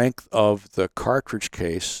strength of the cartridge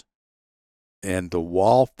case and the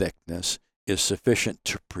wall thickness is sufficient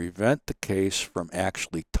to prevent the case from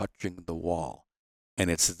actually touching the wall. And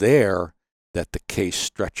it's there that the case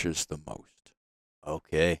stretches the most.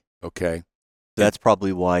 Okay. That's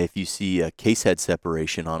probably why if you see a case head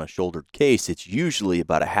separation on a shouldered case, it's usually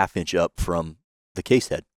about a ½ inch up from the case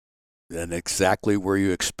head. And exactly where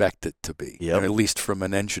you expect it to be. Yep. At least from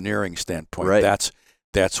an engineering standpoint. Right.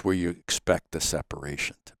 That's where you expect the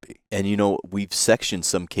separation to be. And we've sectioned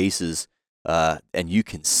some cases, and you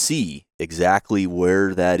can see exactly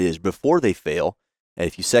where that is before they fail. And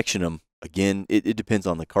if you section them, again, it depends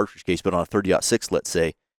on the cartridge case, but on a 30-06, let's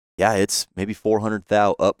say, yeah, it's maybe 400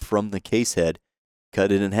 thou up from the case head.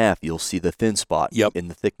 Cut it in half, you'll see the thin spot in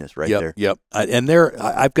the thickness there. Yep. And there,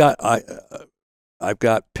 I've got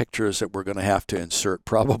pictures that we're going to have to insert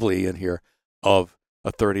probably in here of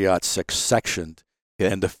a 30-06 sectioned,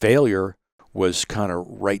 and the failure was kind of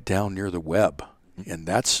right down near the web, and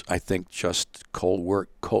that's, I think, just cold work.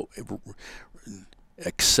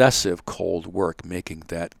 excessive cold work, making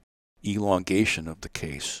that elongation of the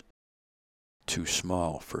case too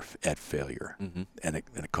small at failure, and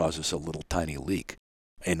it causes a little tiny leak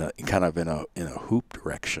in a hoop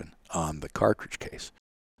direction on the cartridge case.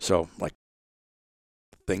 So, like,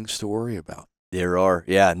 things to worry about. There are,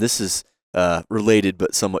 yeah, and this is related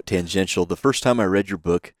but somewhat tangential. The first time I read your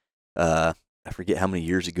book, I forget how many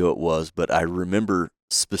years ago it was, but I remember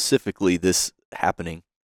specifically this happening.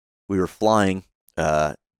 We were flying,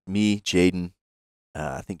 me, Jaden,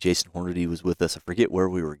 I think Jason Hornady was with us. I forget where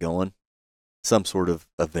we were going, some sort of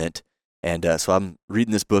event. And so I'm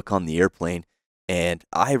reading this book on the airplane, and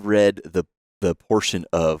I read the portion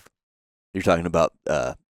of, you're talking about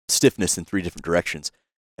stiffness in 3 different directions.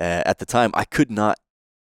 At the time, I could not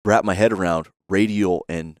wrap my head around radial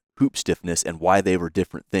and hoop stiffness and why they were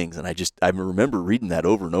different things. And I remember reading that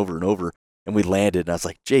over and over and over, and we landed, and I was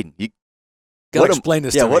like, Jaden, you gotta explain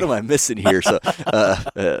this to me. Yeah, what am I missing here? So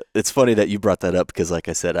it's funny that you brought that up, because, like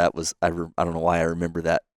I said, I don't know why I remember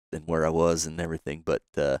that and where I was and everything, but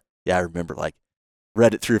yeah, I remember, like,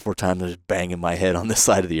 read it 3 or 4 times, and just banging my head on the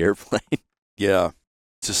side of the airplane. Yeah,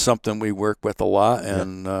 it's just something we work with a lot,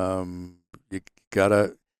 and you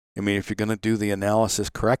gotta. I mean, if you're going to do the analysis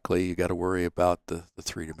correctly, you got to worry about the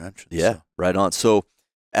 3 dimensions. Yeah, so. Right on. So,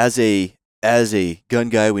 as a gun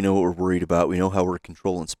guy, we know what we're worried about. We know how we're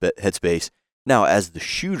controlling headspace. Now, as the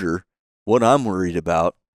shooter, what I'm worried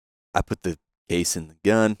about, I put the case in the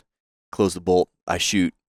gun, close the bolt, I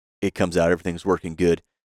shoot, it comes out, everything's working good.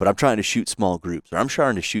 But I'm trying to shoot small groups, or I'm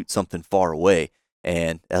trying to shoot something far away.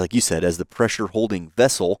 And like you said, as the pressure holding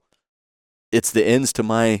vessel, it's the means to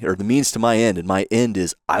my end, and my end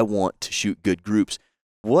is I want to shoot good groups.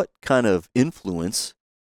 What kind of influence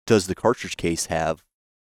does the cartridge case have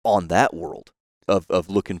on that world of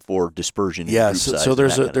looking for dispersion? Yeah, so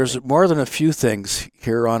there's more than a few things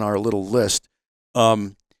here on our little list.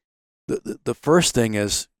 The first thing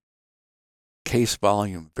is case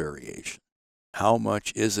volume variation. How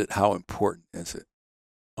much is it? How important is it?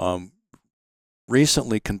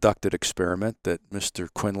 Recently conducted experiment that Mr.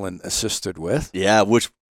 Quinlan assisted with. Yeah, which,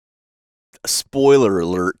 spoiler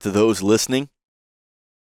alert to those listening,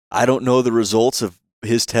 I don't know the results of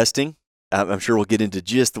his testing. I'm sure we'll get into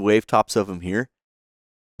just the wave tops of them here.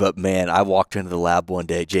 But, man, I walked into the lab one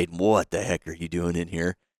day. Jaden, what the heck are you doing in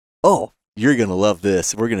here? Oh, you're going to love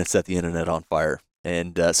this. We're going to set the internet on fire.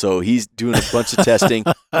 And so he's doing a bunch of testing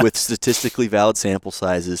with statistically valid sample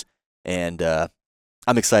sizes, and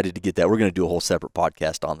I'm excited to get that. We're going to do a whole separate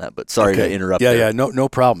podcast on that, but sorry to interrupt. Yeah, no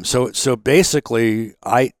problem. So basically,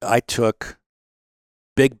 I took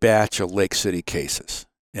big batch of Lake City cases,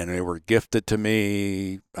 and they were gifted to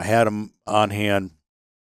me. I had them on hand,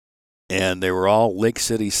 and they were all Lake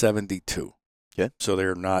City 72. Okay. So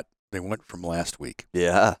they went from last week.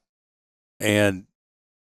 Yeah. And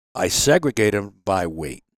I segregated them by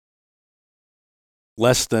weight.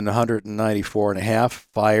 Less than 194.5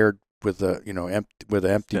 fired with an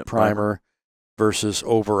empty primer versus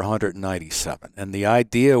over 197. And the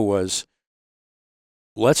idea was,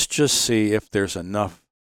 let's just see if there's enough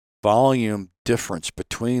volume difference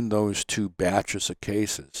between those 2 batches of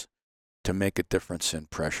cases to make a difference in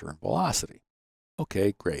pressure and velocity.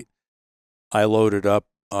 Okay, great. I loaded up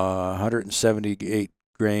 178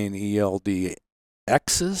 grain ELD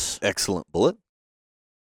X's. Excellent bullet.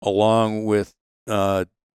 Along with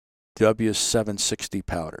W760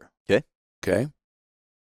 powder. Okay.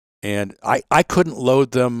 And I couldn't load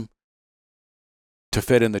them to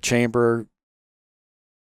fit in the chamber.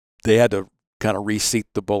 They had to kind of reseat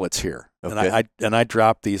the bullets here. Okay. And I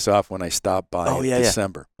dropped these off when I stopped by in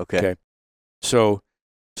December. Yeah. Okay. So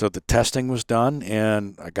the testing was done,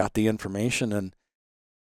 and I got the information, and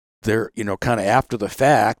they're, kind of after the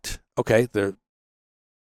fact, okay, the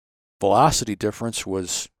velocity difference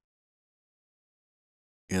was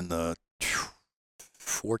in the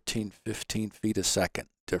 14, 15 feet a second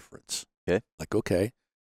difference. Okay. Like, okay.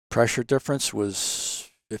 Pressure difference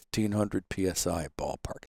was 1,500 PSI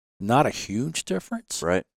ballpark. Not a huge difference.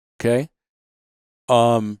 Right. Okay.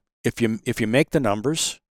 If you make the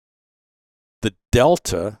numbers, the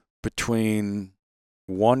delta between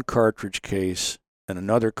one cartridge case and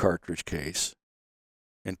another cartridge case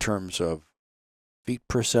in terms of feet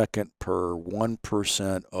per second per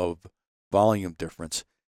 1% of volume difference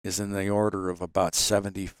is in the order of about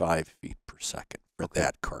 75 feet per second for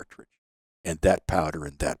that cartridge and that powder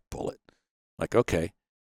and that bullet. Like, okay.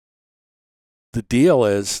 The deal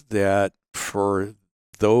is that for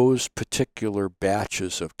those particular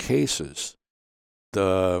batches of cases,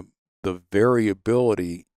 the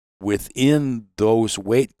variability within those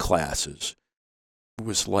weight classes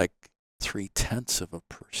was like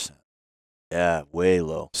 0.3%. Yeah, way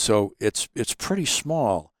low. So it's pretty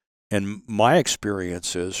small. And my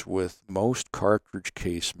experience is with most cartridge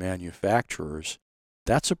case manufacturers,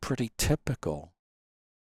 that's a pretty typical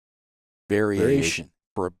variation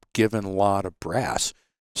for a given lot of brass.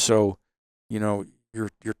 So, you're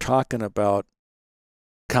talking about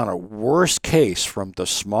kind of worst case from the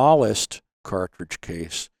smallest cartridge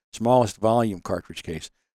case, smallest volume cartridge case,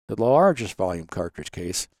 to the largest volume cartridge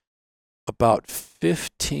case, about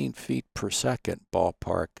 15 feet per second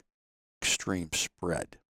ballpark extreme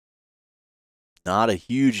spread. Not a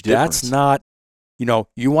huge difference. That's not,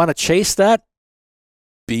 you want to chase that?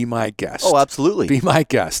 Be my guest. Oh, absolutely. Be my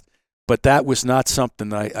guest. But that was not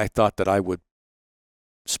something I thought that I would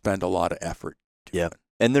spend a lot of effort doing. Yeah.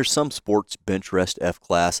 And there's some sports bench rest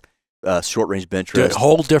F-class, short-range bench rest. A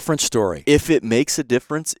whole different story. If it makes a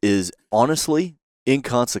difference is honestly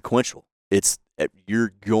inconsequential.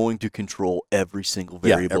 You're going to control every single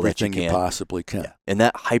variable everything that you you can. possibly can. Yeah. In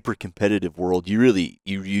that hyper-competitive world,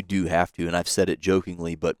 you do have to, and I've said it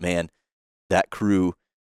jokingly, but man, that crew,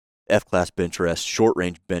 F-class bench rest,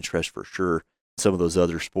 short-range bench rest for sure, some of those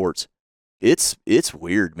other sports, it's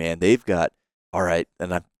weird, man. They've got, all right,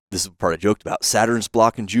 and this is the part I joked about, Saturn's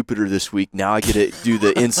blocking Jupiter this week. Now I get to do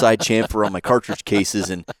the inside chamfer on my cartridge cases,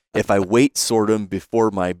 and if I weight sort them before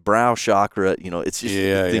my brow chakra, it's just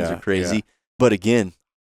things are crazy. Yeah. But again,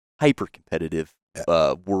 hyper competitive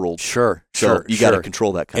world. Sure. So you got to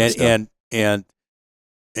control that kind of stuff.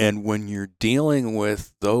 And when you're dealing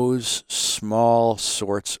with those small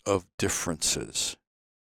sorts of differences,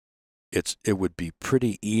 it would be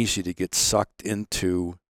pretty easy to get sucked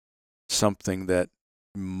into something that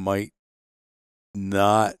might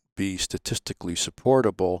not be statistically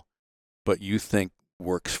supportable, but you think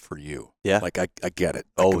works for you. Yeah. Like I get it.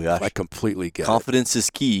 Gosh. I completely get Confidence is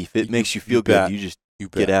key. If it makes you feel good, you just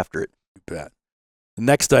get after it. You bet. The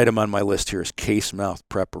next item on my list here is case mouth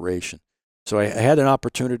preparation. So I had an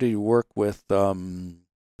opportunity to work with,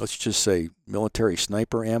 let's just say, military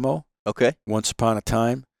sniper ammo. Okay. Once upon a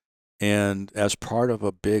time. And as part of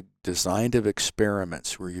a big design of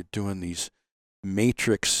experiments where you're doing these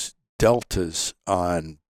matrix deltas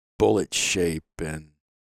on bullet shape and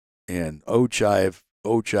ogive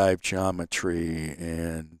geometry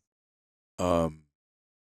and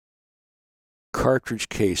cartridge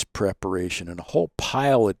case preparation and a whole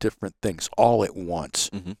pile of different things all at once.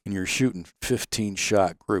 Mm-hmm. And you're shooting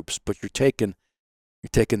 15-shot groups, but you're taking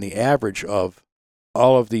the average of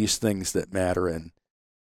all of these things that matter and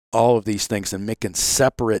all of these things and making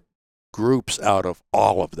separate groups out of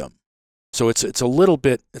all of them. So it's a little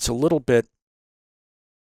bit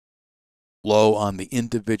low on the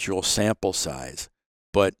individual sample size,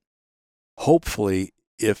 but hopefully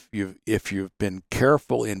if you've been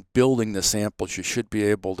careful in building the samples, you should be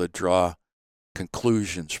able to draw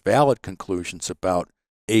valid conclusions about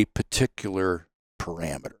a particular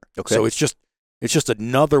parameter. Okay. So it's just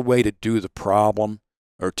another way to do the problem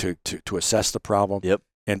or to assess the problem. Yep.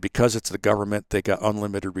 And because it's the government, they got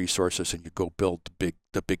unlimited resources, and you go build the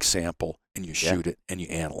big sample, and you shoot it, and you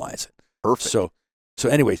analyze it. Perfect. So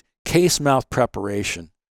anyways, case mouth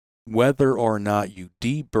preparation, whether or not you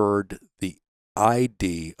deburred the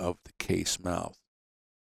ID of the case mouth,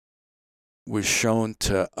 was shown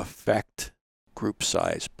to affect group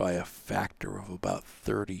size by a factor of about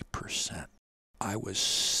 30%. I was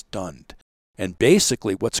stunned. And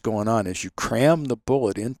basically what's going on is you cram the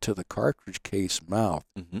bullet into the cartridge case mouth.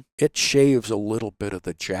 Mm-hmm. It shaves a little bit of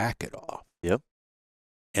the jacket off. Yep.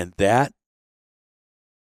 And that,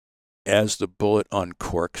 as the bullet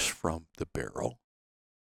uncorks from the barrel,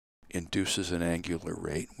 induces an angular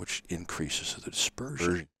rate, which increases the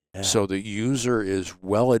dispersion. Yeah. So the user is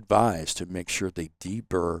well advised to make sure they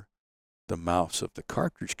deburr the mouths of the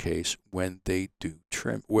cartridge case when they do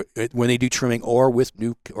trimming or with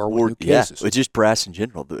new cases. Yeah, it's just brass in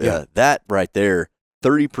general. That right there,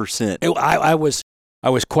 30%. I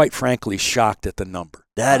was quite frankly shocked at the number.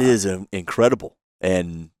 That is incredible.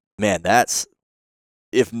 And man, that's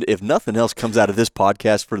if nothing else comes out of this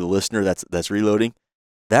podcast for the listener that's reloading,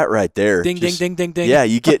 that right there. Ding, ding, ding. Yeah,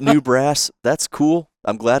 you get new brass. That's cool.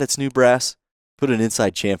 I'm glad it's new brass. Put an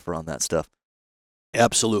inside chamfer on that stuff.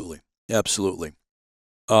 Absolutely.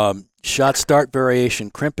 Shot start variation,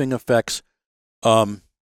 crimping effects. Was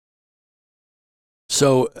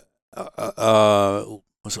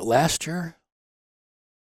it last year?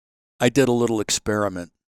 I did a little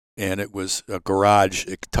experiment, and it was a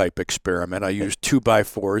garage type experiment. I used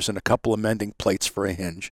 2x4s and a couple of mending plates for a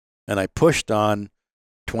hinge, and I pushed on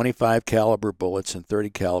 25 caliber bullets and 30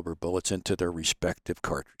 caliber bullets into their respective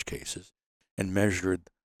cartridge cases and measured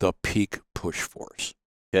the peak push force.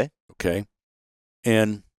 Okay.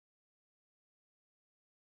 And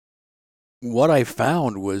what I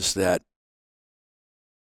found was that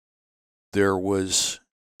there was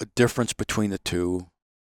a difference between the two.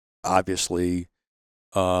 Obviously,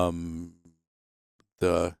 the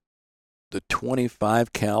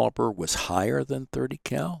 25 caliber was higher than 30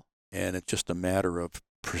 cal, and it's just a matter of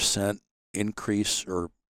percent increase or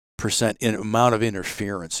percent in amount of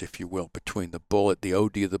interference, if you will, between the bullet, the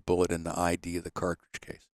OD of the bullet, and the ID of the cartridge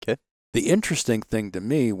case. Okay. The interesting thing to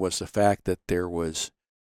me was the fact that there was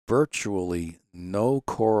virtually no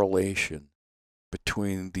correlation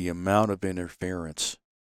between the amount of interference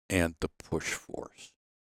and the push force,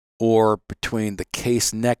 or between the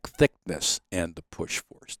case neck thickness and the push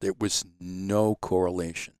force. There was no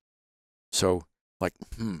correlation. So, like,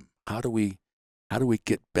 how do we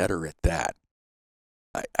get better at that?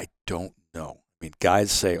 I don't know. I mean,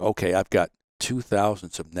 guys say, okay, I've got 2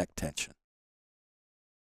 thousandths of neck tension.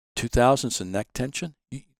 2 thousandths of neck tension?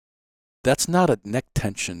 That's not a neck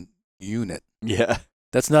tension unit. Yeah.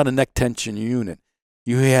 That's not a neck tension unit.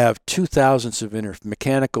 You have 2 thousandths of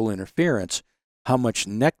mechanical interference. How much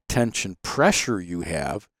neck tension pressure you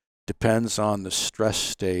have depends on the stress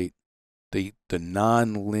state, the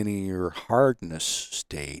nonlinear hardness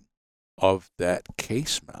state of that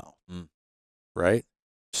case mouth, right?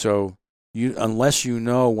 So unless you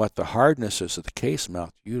know what the hardness is of the case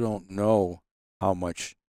mouth, you don't know how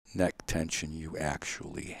much neck tension you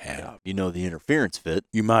actually have. Yeah. You know the interference fit.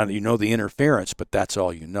 You know the interference, but that's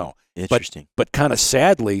all you know. Interesting. But kind of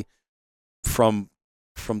sadly, from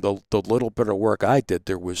the little bit of work I did,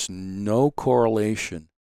 there was no correlation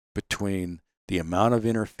between the amount of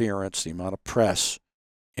interference, the amount of press,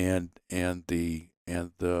 and the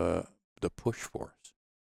push force.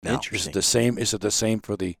 Now, Interesting. Is it the same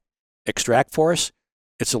for the extract force?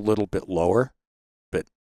 It's a little bit lower, but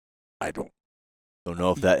I don't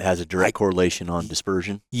know if that has a direct correlation on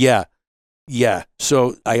dispersion. Yeah.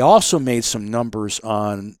 So I also made some numbers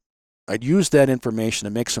on. I'd used that information to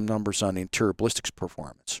make some numbers on the interior ballistics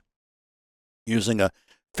performance using a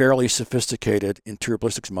fairly sophisticated interior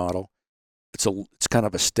ballistics model. It's kind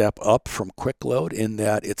of a step up from quick load in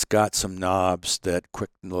that it's got some knobs that quick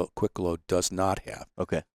load does not have.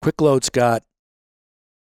 Okay. Quick load's got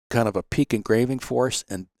kind of a peak engraving force,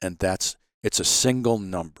 and it's a single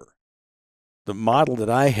number. The model that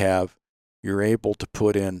I have, you're able to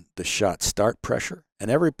put in the shot start pressure,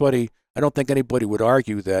 and I don't think anybody would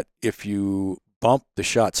argue that if you bump the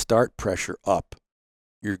shot start pressure up,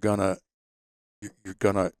 you're gonna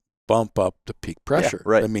bump up the peak pressure.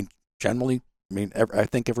 Yeah, right. I mean, generally, I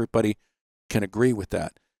think everybody can agree with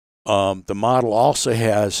that. The model also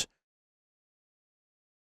has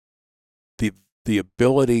the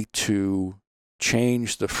ability to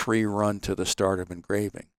change the free run to the start of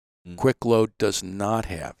engraving. Quick load does not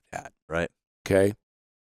have that. Right. Okay.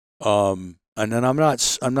 And then I'm not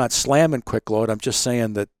slamming quick load. I'm just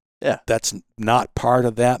saying that that's not part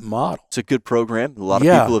of that model. It's a good program. A lot of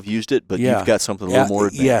people have used it, but you've got something a little more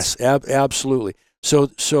advanced. Yes, absolutely. So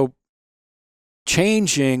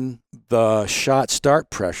changing the shot start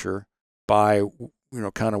pressure by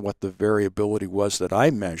kind of what the variability was that I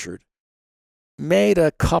measured made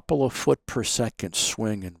a couple of foot per second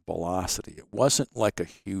swing in velocity. It wasn't like a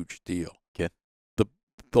huge deal. Okay.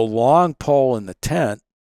 The long pole in the tent,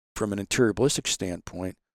 from an interior ballistics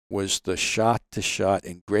standpoint, was the shot-to-shot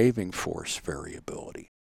engraving force variability.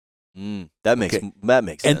 That makes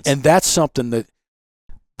sense. And that's something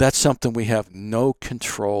we have no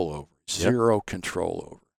control over, zero control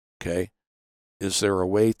over. Okay. Is there a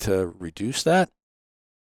way to reduce that?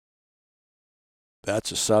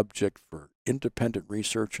 That's a subject for independent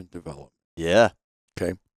research and development. Yeah.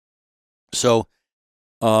 Okay. So,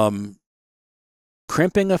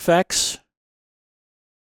 crimping effects.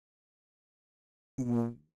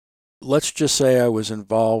 Let's just say I was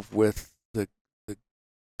involved with the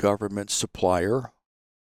government supplier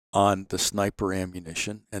on the sniper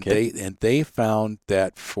ammunition, and they found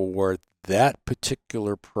that for that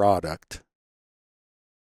particular product,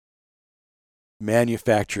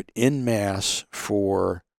 manufactured in mass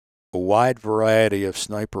for a wide variety of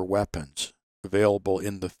sniper weapons available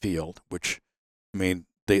in the field, which, I mean,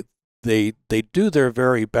 they do their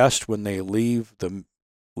very best when they leave the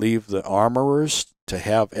armorers to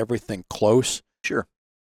have everything close to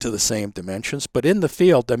the same dimensions. But in the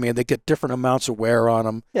field, I mean, they get different amounts of wear on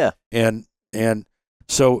them. Yeah. And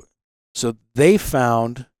so they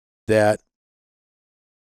found that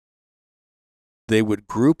they would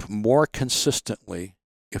group more consistently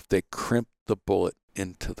if they crimped the bullet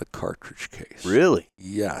into the cartridge case. Really?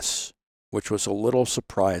 Yes, which was a little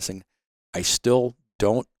surprising. I still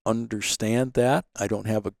don't understand that. I don't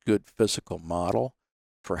have a good physical model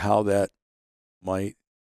for how that might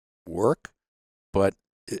work, but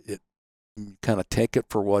it kind of take it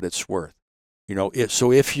for what it's worth.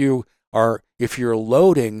 So if you're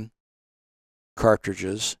loading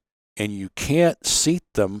cartridges and you can't seat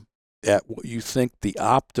them at what you think the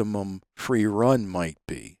optimum free run might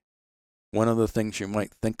be, one of the things you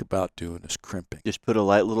might think about doing is crimping. Just put a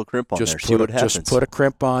light little crimp on there, see what happens. Just put a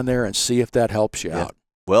crimp on there and see if that helps you out.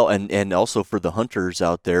 Well, and also for the hunters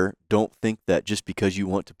out there, don't think that just because you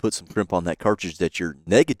want to put some crimp on that cartridge that you're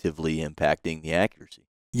negatively impacting the accuracy.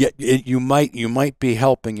 Yeah, you might be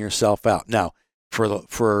helping yourself out. Now,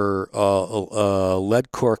 for a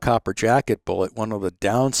lead core copper jacket bullet, one of the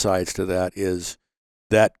downsides to that is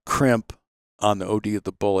that crimp on the OD of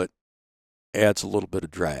the bullet adds a little bit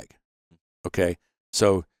of drag. Okay,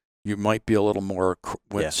 so you might be a little more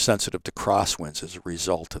sensitive to crosswinds as a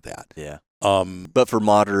result of that. Yeah. But for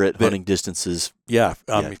moderate hunting distances,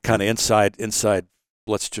 kind of inside.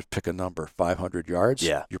 Let's just pick a number, 500 yards.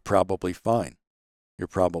 Yeah, you're probably fine. You'd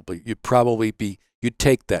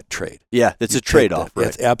take that trade. Yeah, it's a trade-off, right?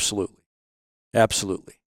 It's absolutely.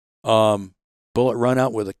 Bullet run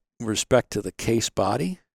out with respect to the case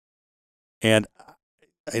body, and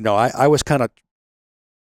I was kind of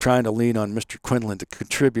trying to lean on Mr. Quinlan to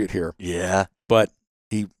contribute here. Yeah, but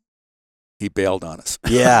he bailed on us.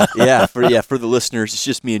 Yeah. For the listeners, it's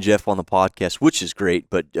just me and Jeff on the podcast, which is great.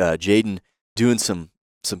 But Jaden doing some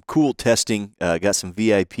cool testing. Got some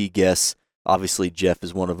VIP guests. Obviously, Jeff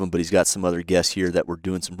is one of them, but he's got some other guests here that we're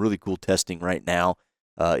doing some really cool testing right now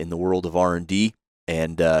in the world of R&D,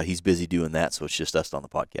 and he's busy doing that, so it's just us on the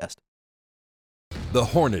podcast. The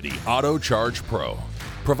Hornady Auto Charge Pro,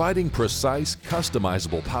 providing precise,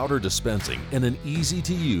 customizable powder dispensing in an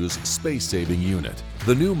easy-to-use, space-saving unit.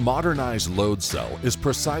 The new modernized load cell is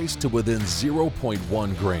precise to within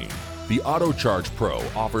 0.1 grain. The Auto Charge Pro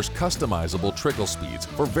offers customizable trickle speeds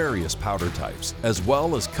for various powder types, as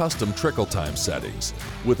well as custom trickle time settings.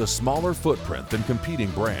 With a smaller footprint than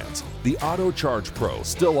competing brands, the Auto Charge Pro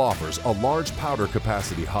still offers a large powder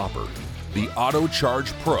capacity hopper. The Auto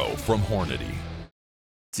Charge Pro from Hornady.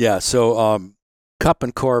 Yeah, so cup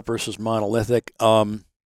and core versus monolithic. So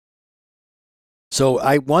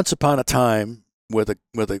I once upon a time with a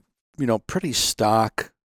pretty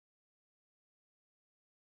stock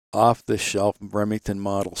off the shelf Remington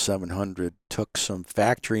Model 700, took some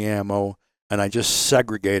factory ammo and I just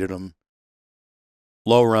segregated them,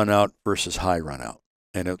 low run out versus high run out.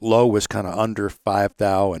 And low was kind of under 5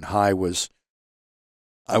 thou and high was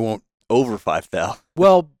over 5 thou.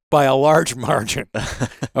 Well, by a large margin.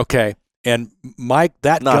 Okay. And Mike,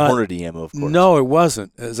 that not gun, Hornady ammo, of course. No, it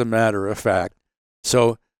wasn't, as a matter of fact.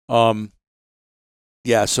 So, so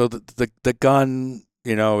the gun,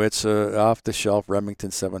 it's a off-the-shelf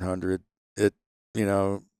Remington 700. It,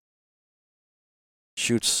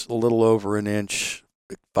 shoots a little over an inch,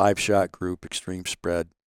 5-shot group, extreme spread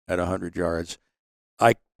at 100 yards.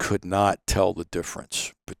 I could not tell the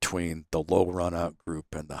difference between the low run-out group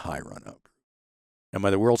and the high run-out group. Am I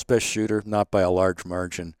the world's best shooter? Not by a large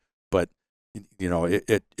margin, but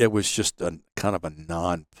it was just a kind of a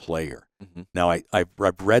non-player. Mm-hmm. Now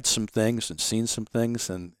I've read some things and seen some things,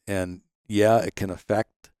 and yeah, it can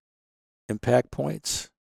affect impact points.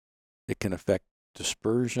 It can affect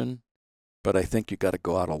dispersion, but I think you got to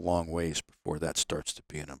go out a long ways before that starts to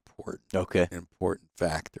be an important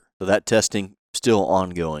factor. So that testing still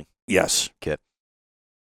ongoing. Yes. Okay.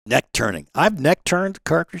 Neck turning. I've neck turned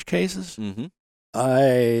cartridge cases. Mm-hmm.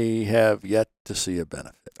 I have yet to see a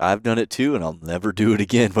benefit. I've done it too, and I'll never do it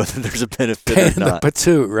again, whether there's a benefit pain or not. In the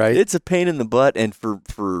patoot, right? It's a pain in the butt, and for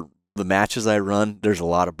the matches I run, there's a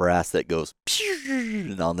lot of brass that goes,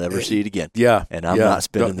 and I'll never see it again. Yeah, and I'm not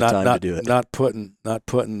spending the time to do it. Not putting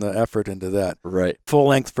the effort into that. Right. Full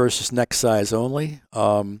length versus neck size only.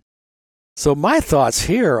 So my thoughts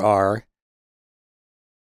here are,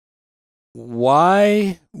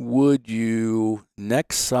 why would you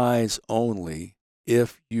neck size only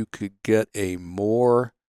if you could get a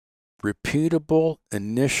more repeatable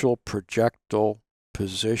initial projectile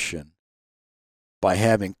position by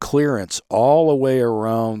having clearance all the way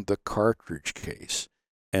around the cartridge case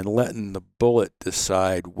and letting the bullet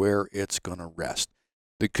decide where it's going to rest?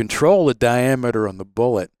 The control the diameter on the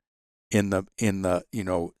bullet in the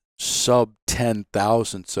sub 10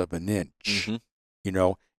 thousandths of an inch,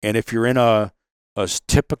 mm-hmm. And if you're in a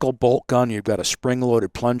typical bolt gun, you've got a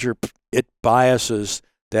spring-loaded plunger, it biases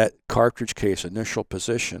that cartridge case initial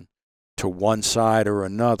position to one side or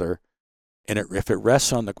another, and if it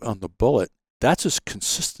rests on the bullet, that's as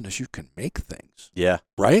consistent as you can make things. Yeah.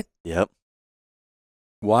 Right? Yep.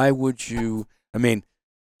 Why would you? I mean,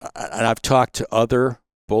 and I've talked to other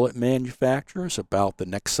bullet manufacturers about the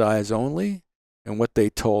neck size only, And what they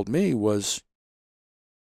told me was,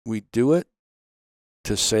 we do it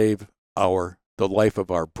to save the life of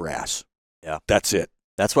our brass. Yeah. That's it.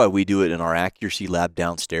 That's why we do it in our accuracy lab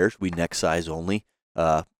downstairs. We neck size only.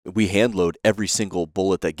 We hand load every single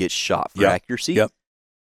bullet that gets shot for accuracy. Yep.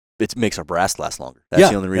 It makes our brass last longer. That's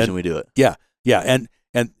the only reason we do it. Yeah. Yeah.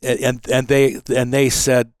 And they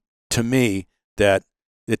said to me that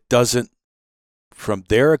it doesn't, from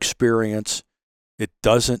their experience, it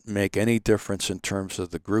doesn't make any difference in terms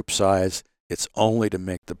of the group size. It's only to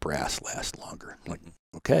make the brass last longer. Like,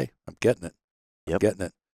 okay, I'm getting it. I'm getting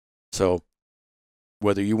it. So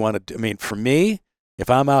whether you want to, for me, if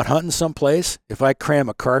I'm out hunting someplace, if I cram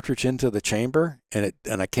a cartridge into the chamber and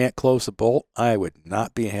I can't close the bolt, I would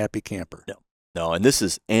not be a happy camper. No, and this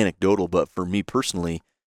is anecdotal, but for me personally,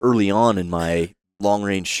 early on in my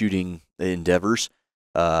long-range shooting endeavors,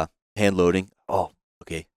 hand loading,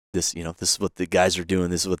 okay, this is what the guys are doing.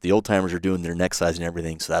 This is what the old-timers are doing, their neck size and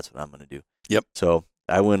everything, so that's what I'm going to do. Yep. So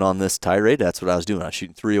I went on this tirade. That's what I was doing. I was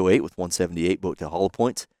shooting 308 with 178 boat to hollow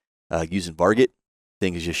points, using Varget.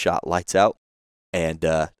 Thing is just shot lights out. And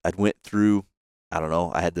I went through, I don't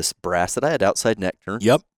know, I had this brass that I had outside neck turn.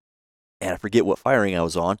 Yep. And I forget what firing I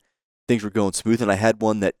was on. Things were going smooth, and I had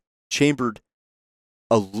one that chambered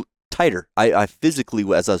tighter. I physically,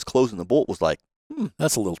 as I was closing the bolt, was like,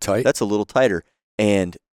 that's a little tight. That's a little tighter.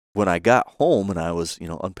 And when I got home and I was,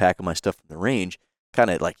 unpacking my stuff from the range, kind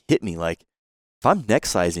of like hit me like, if I'm neck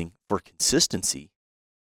sizing for consistency,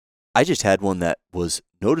 I just had one that was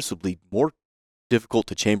noticeably more difficult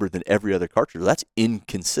to chamber than every other cartridge. That's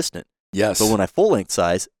inconsistent. Yes. But when I full length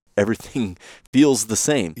size, everything feels the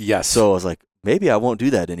same. Yes. So I was like, maybe I won't do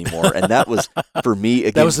that anymore. And that was, for me,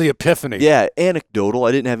 again. That was the epiphany. Yeah, anecdotal.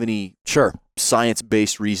 I didn't have any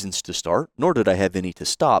science-based reasons to start, nor did I have any to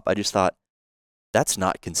stop. I just thought, that's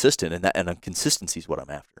not consistent, and consistency is what I'm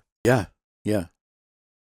after. Yeah, yeah.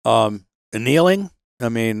 Annealing,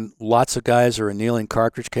 lots of guys are annealing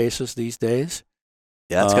cartridge cases these days.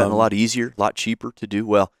 Yeah, it's gotten a lot easier, a lot cheaper to do.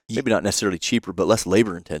 Well, maybe not necessarily cheaper, but less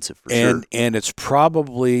labor-intensive for sure. And it's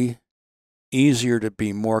probably easier to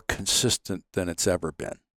be more consistent than it's ever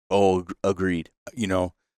been. Oh, agreed.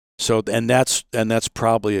 So that's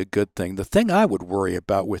probably a good thing. The thing I would worry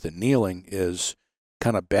about with annealing is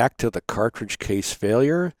kind of back to the cartridge case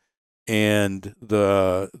failure and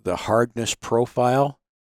the hardness profile.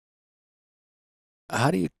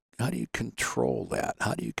 How do you control that?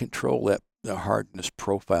 How do you control the hardness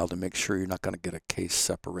profile to make sure you're not going to get a case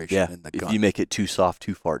separation in the gun? If you make it too soft,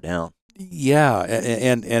 too far down. Yeah,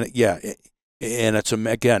 and it's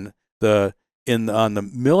again on the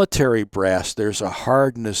military brass, there's a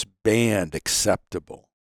hardness band acceptable,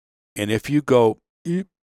 and if you go,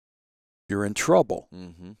 you're in trouble.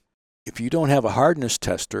 Mm-hmm. If you don't have a hardness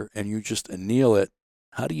tester and you just anneal it,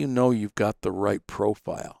 how do you know you've got the right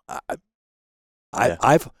profile?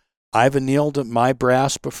 I've annealed my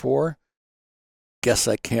brass before. Guess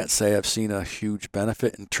I can't say I've seen a huge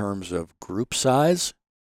benefit in terms of group size.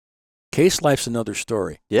 Case life's another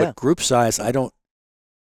story. Yeah. But group size,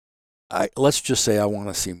 let's just say I want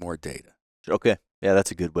to see more data. Okay. Yeah,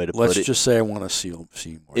 that's a good way to put it. Let's just say I want to see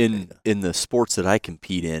more data. In the sports that I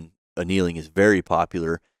compete in, annealing is very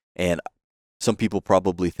popular, and some people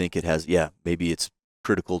probably think it has, maybe it's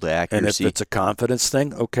critical to accuracy. And if it's a confidence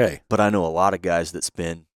thing, okay. But I know a lot of guys that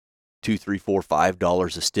spend $2, $3, $4,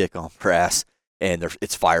 $5 a stick on brass, and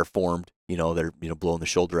it's fire formed. They're blowing the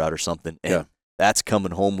shoulder out or something. And that's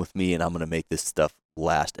coming home with me, and I'm going to make this stuff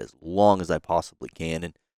last as long as I possibly can.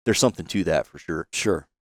 And there's something to that for sure.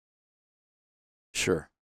 Sure.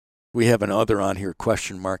 We have an other on here,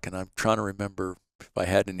 question mark, and I'm trying to remember if I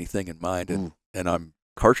had anything in mind. And I'm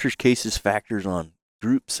cartridge cases factors on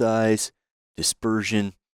group size, dispersion.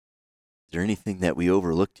 Is there anything that we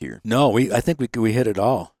overlooked here? No, I think we hit it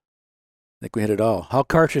all. How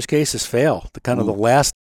cartridge cases fail.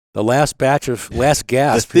 The last batch of last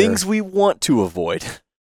gasp. The things we want to avoid.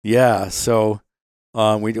 Yeah. So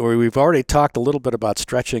we've already talked a little bit about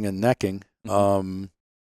stretching and necking.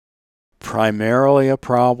 Primarily a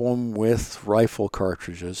problem with rifle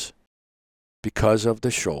cartridges because of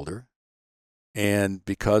the shoulder and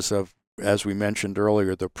because of, as we mentioned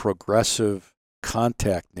earlier, the progressive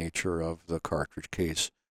contact nature of the cartridge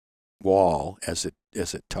case wall as it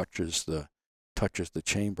touches the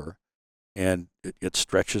chamber, and it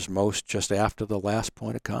stretches most just after the last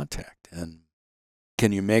point of contact. And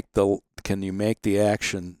can you make the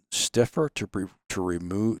action stiffer to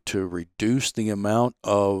reduce the amount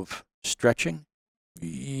of stretching?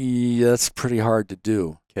 Yeah, that's pretty hard to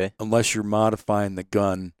do. Okay. Unless you're modifying the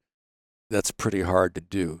gun, that's pretty hard to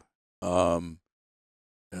do.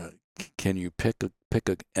 Can you pick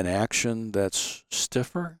an action that's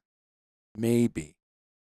stiffer? Maybe.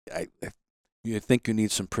 You think you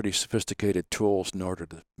need some pretty sophisticated tools in order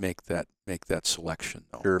to make that selection,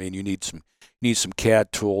 though. Sure. I mean, you need some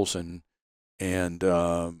CAD tools and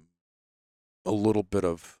a little bit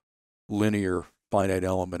of linear finite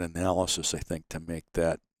element analysis, I think, to make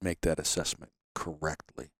that assessment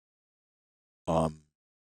correctly.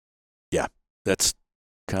 Yeah, that's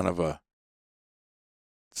kind of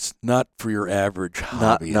it's not for your average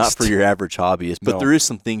hobbyist. Not for your average hobbyist, but No. there is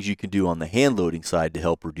some things you can do on the hand loading side to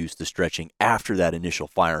help reduce the stretching after that initial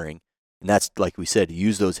firing. And that's, like we said,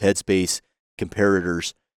 use those headspace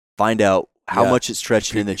comparators, find out how much it's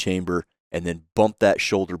stretching in the chamber, and then bump that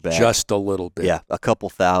shoulder back. Just a little bit. Yeah, a couple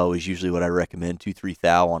thou is usually what I recommend, 2-3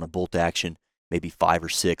 thou on a bolt action, maybe 5 or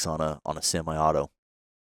 6 on a semi-auto.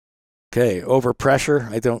 Okay, overpressure.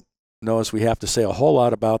 I don't know as we have to say a whole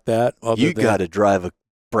lot about that. You got to drive a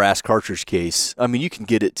brass cartridge case. I mean, you can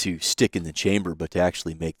get it to stick in the chamber, but to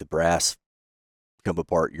actually make the brass come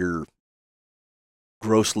apart, you're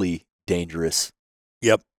grossly dangerous.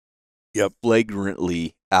 Yep.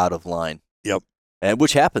 Flagrantly out of line. Yep. And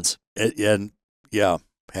which happens. And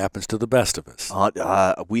happens to the best of us.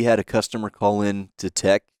 We had a customer call in to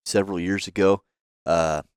tech several years ago,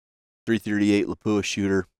 338 Lapua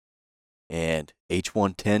shooter, and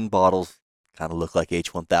H110 bottles kind of look like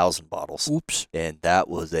H1000 bottles. Oops. And that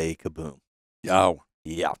was a kaboom. Oh.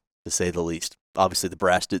 Yeah, to say the least. Obviously, the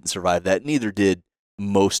brass didn't survive that. Neither did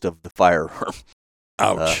most of the firearm.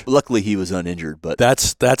 Ouch. Luckily, he was uninjured. But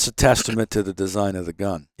that's a testament to the design of the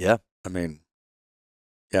gun. Yeah. I mean,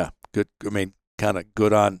 yeah, good. I mean, kind of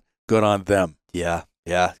good on them. Yeah,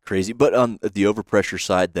 crazy. But on the overpressure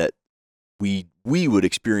side, that we would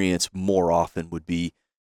experience more often would be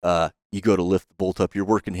you go to lift the bolt up, your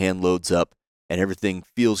working hand loads up, and everything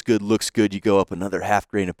feels good, looks good. You go up another half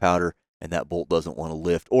grain of powder, and that bolt doesn't want to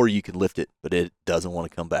lift, or you can lift it, but it doesn't want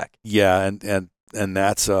to come back. Yeah, and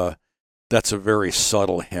that's a very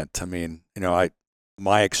subtle hint. I mean,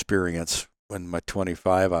 my experience when my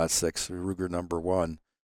 25-06 Ruger number 1,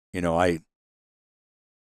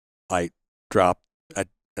 I dropped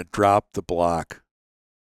the block,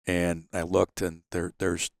 and I looked, and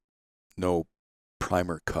there's no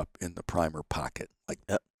primer cup in the primer pocket. Like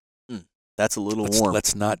That's a little warm.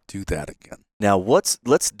 Let's not do that again. Now, let's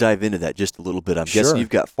dive into that just a little bit. I'm guessing you've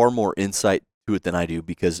got far more insight to it than I do,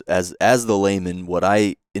 because as the layman, what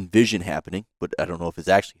I envision happening, but I don't know if it's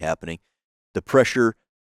actually happening, the pressure,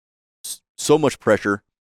 so much pressure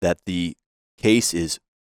that the case is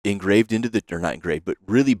engraved into or not engraved, but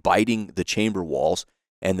really biting the chamber walls,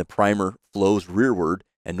 and the primer flows rearward,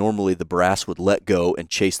 and normally the brass would let go and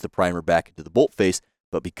chase the primer back into the bolt face,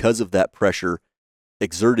 but because of that pressure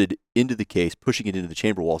exerted into the case, pushing it into the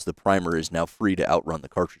chamber walls, the primer is now free to outrun the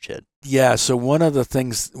cartridge head. Yeah, so one of the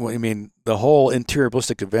things, I mean, the whole interior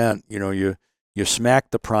ballistic event, you smack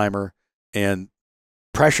the primer, and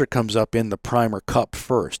pressure comes up in the primer cup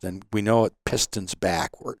first, and we know it pistons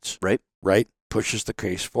backwards. Right? Pushes the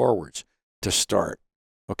case forwards to start.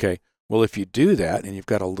 Okay, well, if you do that, and you've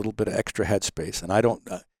got a little bit of extra headspace, and I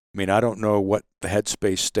don't know what the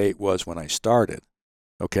headspace state was when I started,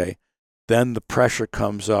 okay, then the pressure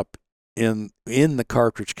comes up in the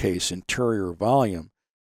cartridge case interior volume,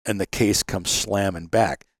 and the case comes slamming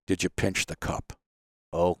back. Did you pinch the cup?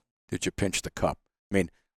 Oh. Did you pinch the cup? I mean,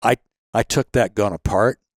 I took that gun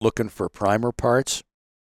apart looking for primer parts.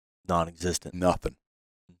 Non-existent. Nothing.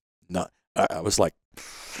 I was like,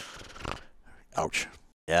 ouch.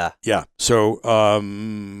 Yeah. Yeah. So,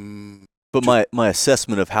 but my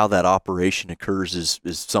assessment of how that operation occurs is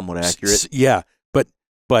somewhat accurate. Yeah,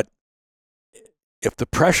 but if the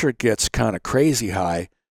pressure gets kind of crazy high,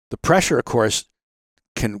 the pressure, of course,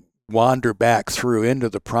 can wander back through into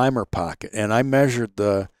the primer pocket. And I measured,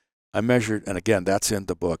 and again, that's in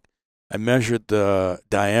the book. I measured the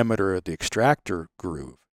diameter of the extractor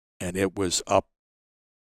groove, and it was up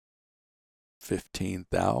 15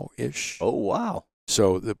 thou-ish. Oh, wow.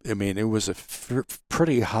 So, it was a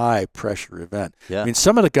pretty high pressure event. Yeah. I mean,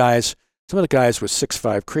 some of the guys with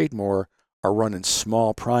 6.5 Creedmoor are running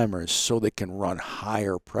small primers so they can run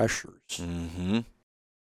higher pressures. Mm-hmm.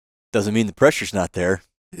 Doesn't mean the pressure's not there.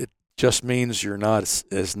 It just means you're not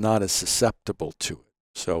as susceptible to it.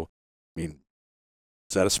 So, I mean,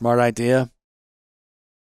 is that a smart idea?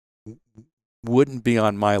 Wouldn't be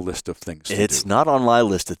on my list of things to do. It's not on my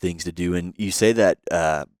list of things to do. And you say that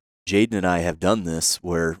Jaden and I have done this,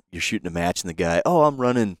 where you're shooting a match and the guy, I'm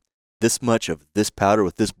running this much of this powder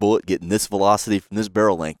with this bullet, getting this velocity from this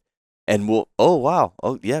barrel length. And wow.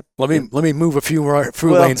 Oh, yeah. Let me move a few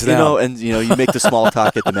lanes down. You make the small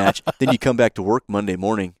talk at the match. Then you come back to work Monday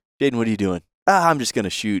morning, Jaden, what are you doing? I'm just going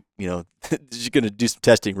to shoot, just going to do some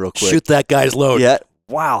testing real quick. Shoot that guy's load. Yeah.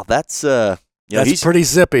 Wow. That's, that's pretty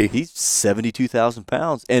zippy. He's 72,000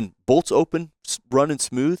 pounds and bolts open, running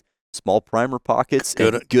smooth, small primer pockets,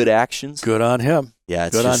 and good actions. Good on him. Yeah.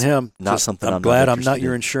 It's good on him. Not something I'm glad I'm not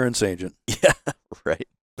your insurance agent. Yeah. Right.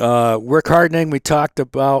 Work hardening, we talked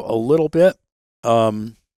about a little bit.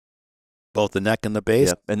 Both the neck and the base.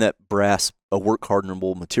 Yep. And that brass, a work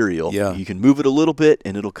hardenable material. Yeah. You can move it a little bit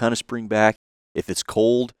and it'll kind of spring back. If it's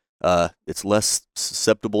cold, it's less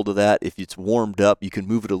susceptible to that. If it's warmed up, you can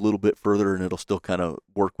move it a little bit further and it'll still kind of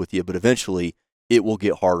work with you. But eventually, it will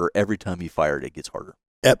get harder. Every time you fire it, it gets harder.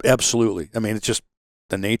 Absolutely. I mean, it's just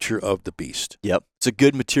the nature of the beast. Yep. It's a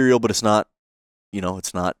good material, but it's not,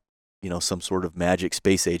 some sort of magic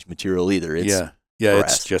space age material either. It's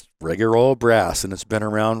brass. It's just regular old brass, and it's been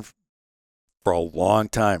around for a long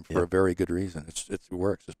time for a very good reason. It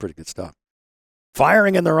works. It's pretty good stuff.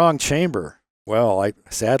 Firing in the wrong chamber. Well, I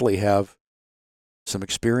sadly have some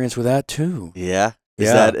experience with that too. Yeah.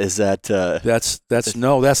 Is that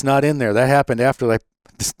that's not in there. That happened after I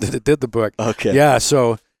did the book. Okay. Yeah.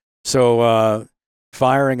 So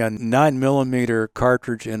firing a 9mm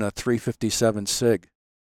cartridge in a 357 SIG.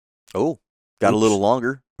 Oh, got a little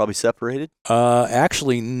longer. Probably separated.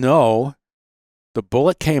 Actually, no. The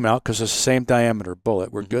bullet came out because it's the same diameter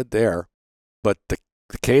bullet. We're good there, but the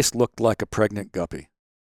case looked like a pregnant guppy.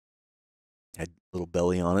 Had a little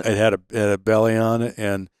belly on it. It had a belly on it,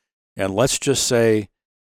 and let's just say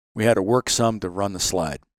we had to work some to run the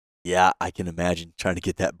slide. Yeah, I can imagine trying to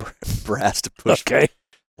get that brass to push. Okay.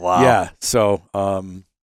 Wow. Yeah. So, and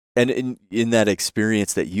in that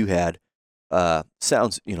experience that you had,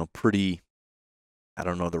 sounds pretty. I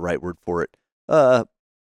don't know the right word for it.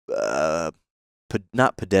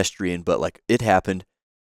 Not pedestrian, but like it happened,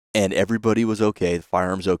 and everybody was okay. The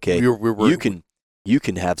firearm's okay. You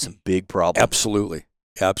can have some big problems. Absolutely.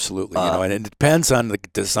 And it depends on the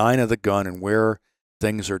design of the gun and where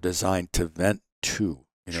things are designed to vent to.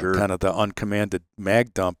 Sure. Kind of the uncommanded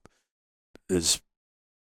mag dump is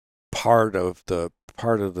part of the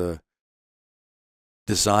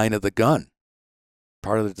design of the gun.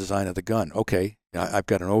 Okay, I've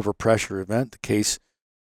got an overpressure event. The case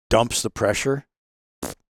dumps the pressure.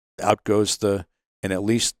 Out goes and at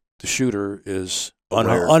least the shooter is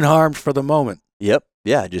unharmed for the moment. Yep.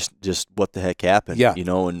 Yeah. Just what the heck happened? Yeah.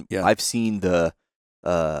 I've seen the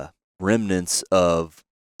remnants of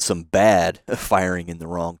some bad firing in the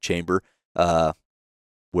wrong chamber,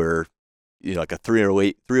 where like a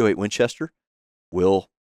 308 Winchester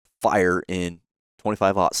will fire in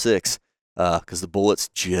 25-06 because the bullet's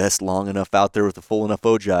just long enough out there with a full enough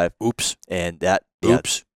ogive. Oops. And that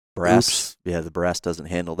brass. Yeah, the brass doesn't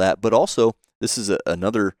handle that. But also, this is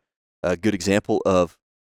another good example of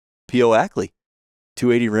P.O. Ackley,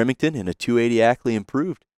 280 Remington and a 280 Ackley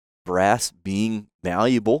improved. Brass being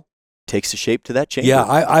malleable takes the shape to that chamber. Yeah,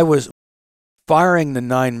 I was firing the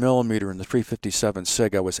 9mm in the 357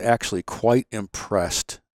 SIG. I was actually quite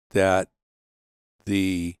impressed that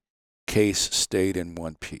the case stayed in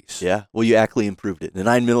one piece. Yeah, well, you Ackley improved it. The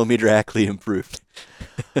 9mm Ackley improved.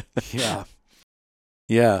 Yeah.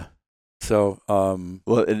 So,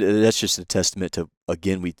 well, that's just a testament to,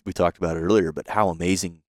 again, we talked about it earlier, but how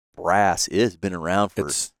amazing brass is. Been around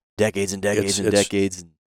for decades and decades and decades.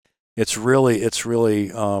 It's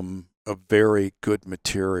really a very good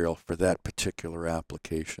material for that particular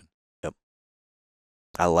application. Yep.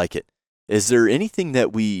 I like it. Is there anything that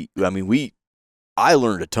I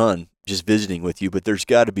learned a ton just visiting with you, but there's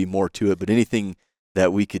got to be more to it. But anything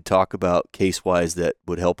that we could talk about case-wise that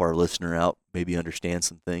would help our listener out, maybe understand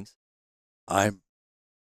some things?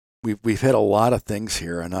 We've hit a lot of things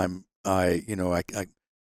here, and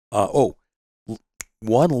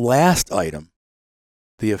one last item,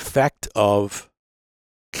 the effect of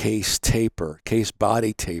case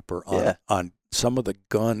body taper on some of the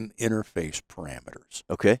gun interface parameters.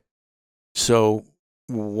 Okay. So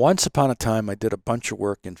once upon a time, I did a bunch of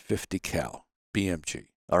work in 50 cal BMG.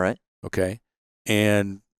 All right. Okay.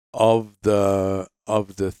 And of the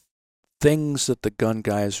things that the gun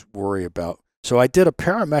guys worry about. So I did a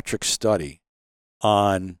parametric study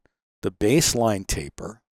on the baseline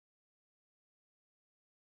taper,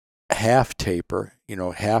 half taper,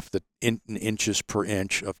 half the inches per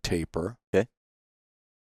inch of taper. Okay.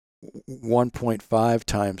 1.5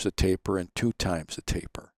 times the taper and 2 times the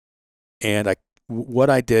taper. And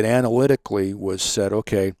what I did analytically was said,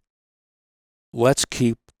 okay, let's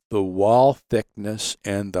keep the wall thickness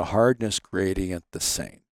and the hardness gradient the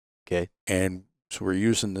same. Okay. And so we're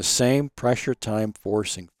using the same pressure time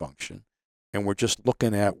forcing function, and we're just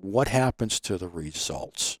looking at what happens to the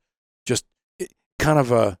results. Just kind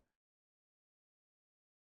of a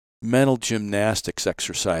mental gymnastics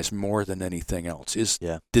exercise more than anything else.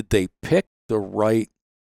 Did they pick the right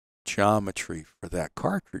geometry for that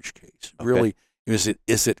cartridge case? Okay. Really, is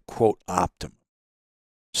it quote optimum?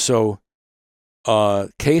 So,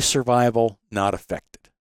 case survival not affected.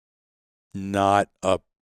 No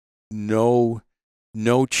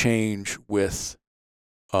change with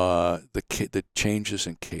the changes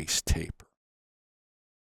in case taper.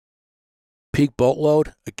 Peak bolt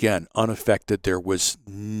load, again, unaffected. There was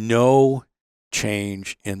no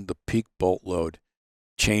change in the peak bolt load,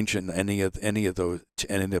 change in any of those,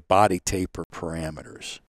 and in the body taper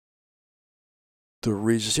parameters. The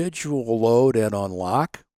residual load at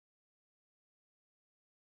unlock,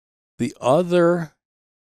 the other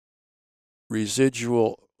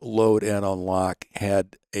residual load at unlock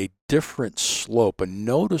had a different slope, a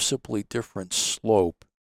noticeably different slope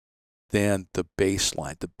than the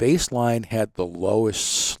baseline. The baseline had the lowest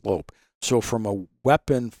slope. So from a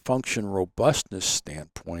weapon function robustness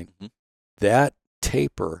standpoint, that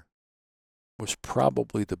taper was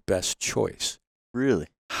probably the best choice. Really?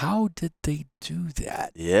 How did they do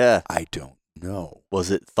that? Yeah. I don't know.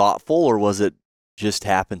 Was it thoughtful or was it just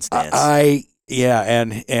happenstance?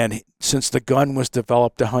 And since the gun was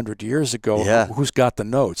developed 100 years ago, who's got the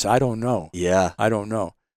notes? I don't know. Yeah. I don't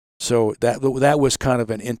know. So that was kind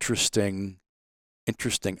of an interesting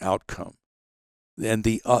outcome. And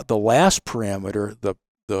the last parameter,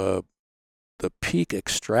 the peak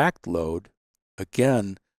extract load,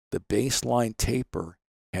 again, the baseline taper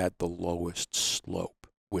had the lowest slope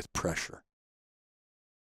with pressure.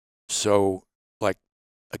 So,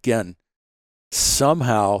 again,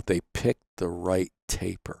 somehow they picked the right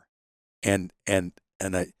taper, and it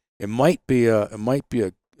might be a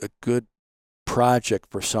good project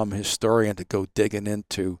for some historian to go digging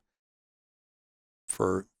into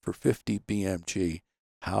for 50 BMG,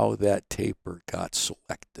 how that taper got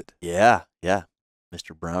selected. Yeah.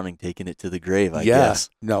 Mr. Browning taking it to the grave, I guess.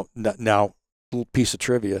 Now, little piece of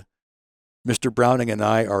trivia. Mr. Browning and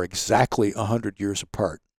I are exactly 100 years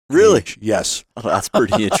apart. Really? Yes. Oh, that's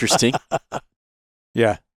pretty interesting.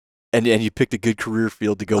 Yeah. And you picked a good career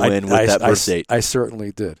field to go in with that birth date. I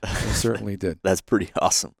certainly did. That's pretty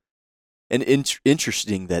awesome. And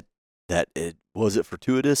interesting that it was it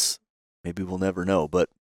fortuitous. Maybe we'll never know, but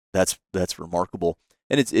that's remarkable.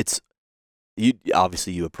 And it's you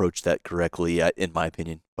obviously you approached that correctly, in my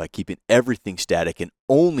opinion, by keeping everything static and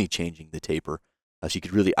only changing the taper, so you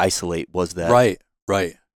could really isolate. Was that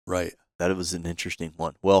right? That was an interesting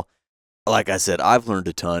one. Well, like I said, I've learned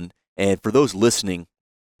a ton. And for those listening,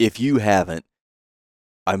 if you haven't,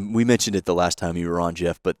 we mentioned it the last time you were on,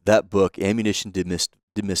 Jeff, but that book, Ammunition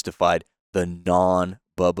Demystified, the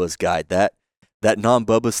non-Bubba's Guide, that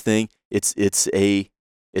non-Bubba's thing, it's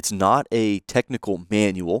not a technical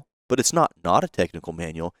manual, but it's not a technical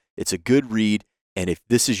manual. It's a good read, and if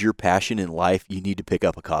this is your passion in life, you need to pick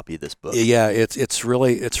up a copy of this book. Yeah, it's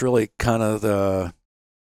really kind of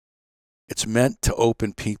it's meant to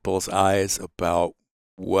open people's eyes about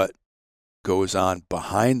what goes on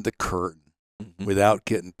behind the curtain without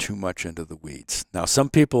getting too much into the weeds. Now, some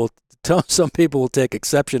people will take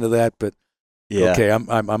exception to that, but okay,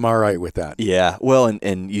 I'm all right with that. Yeah, well,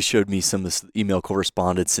 and you showed me some of this email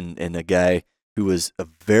correspondence, and a guy who was a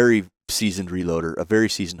very seasoned reloader, a very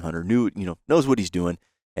seasoned hunter, knows what he's doing,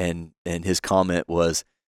 and his comment was,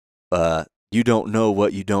 "You don't know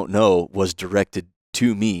what you don't know," was directed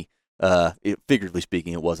to me. Figuratively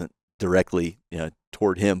speaking, it wasn't directly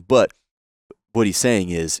toward him, but what he's saying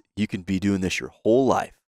is you can be doing this your whole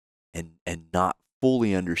life and not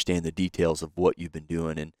fully understand the details of what you've been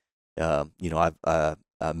doing. And I've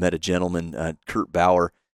met a gentleman, Kurt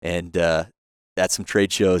Bauer, and at some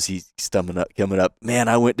trade shows he's coming up. Man,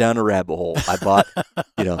 I went down a rabbit hole. I bought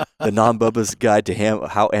the non-Bubba's Guide to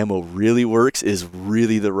how ammo really works is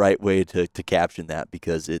really the right way to caption that,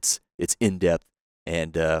 because it's in depth,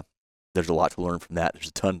 and there's a lot to learn from that. There's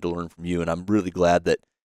a ton to learn from you, and I'm really glad that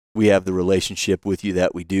we have the relationship with you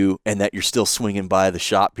that we do, and that you're still swinging by the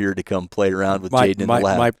shop here to come play around with Jaden in the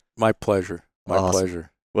lab. My pleasure. Awesome.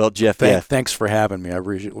 Pleasure. Well, Jeff, thanks for having me. I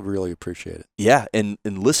really appreciate it. Yeah, and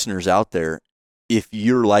listeners out there, if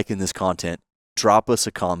you're liking this content, drop us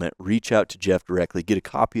a comment, reach out to Jeff directly, get a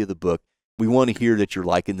copy of the book. We want to hear that you're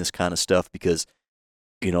liking this kind of stuff, because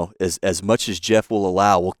as much as Jeff will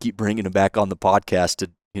allow, we'll keep bringing him back on the podcast to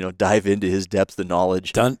dive into his depth of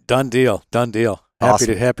knowledge. Done deal.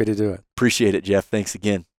 Awesome. Happy to do it. Appreciate it, Jeff. Thanks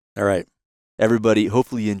again. All right. Everybody,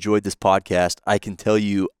 hopefully you enjoyed this podcast. I can tell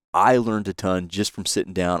you I learned a ton just from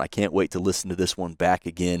sitting down. I can't wait to listen to this one back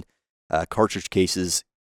again. Cartridge cases,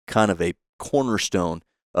 kind of a cornerstone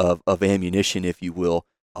of ammunition, if you will.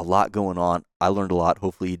 A lot going on. I learned a lot.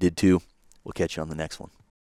 Hopefully you did too. We'll catch you on the next one.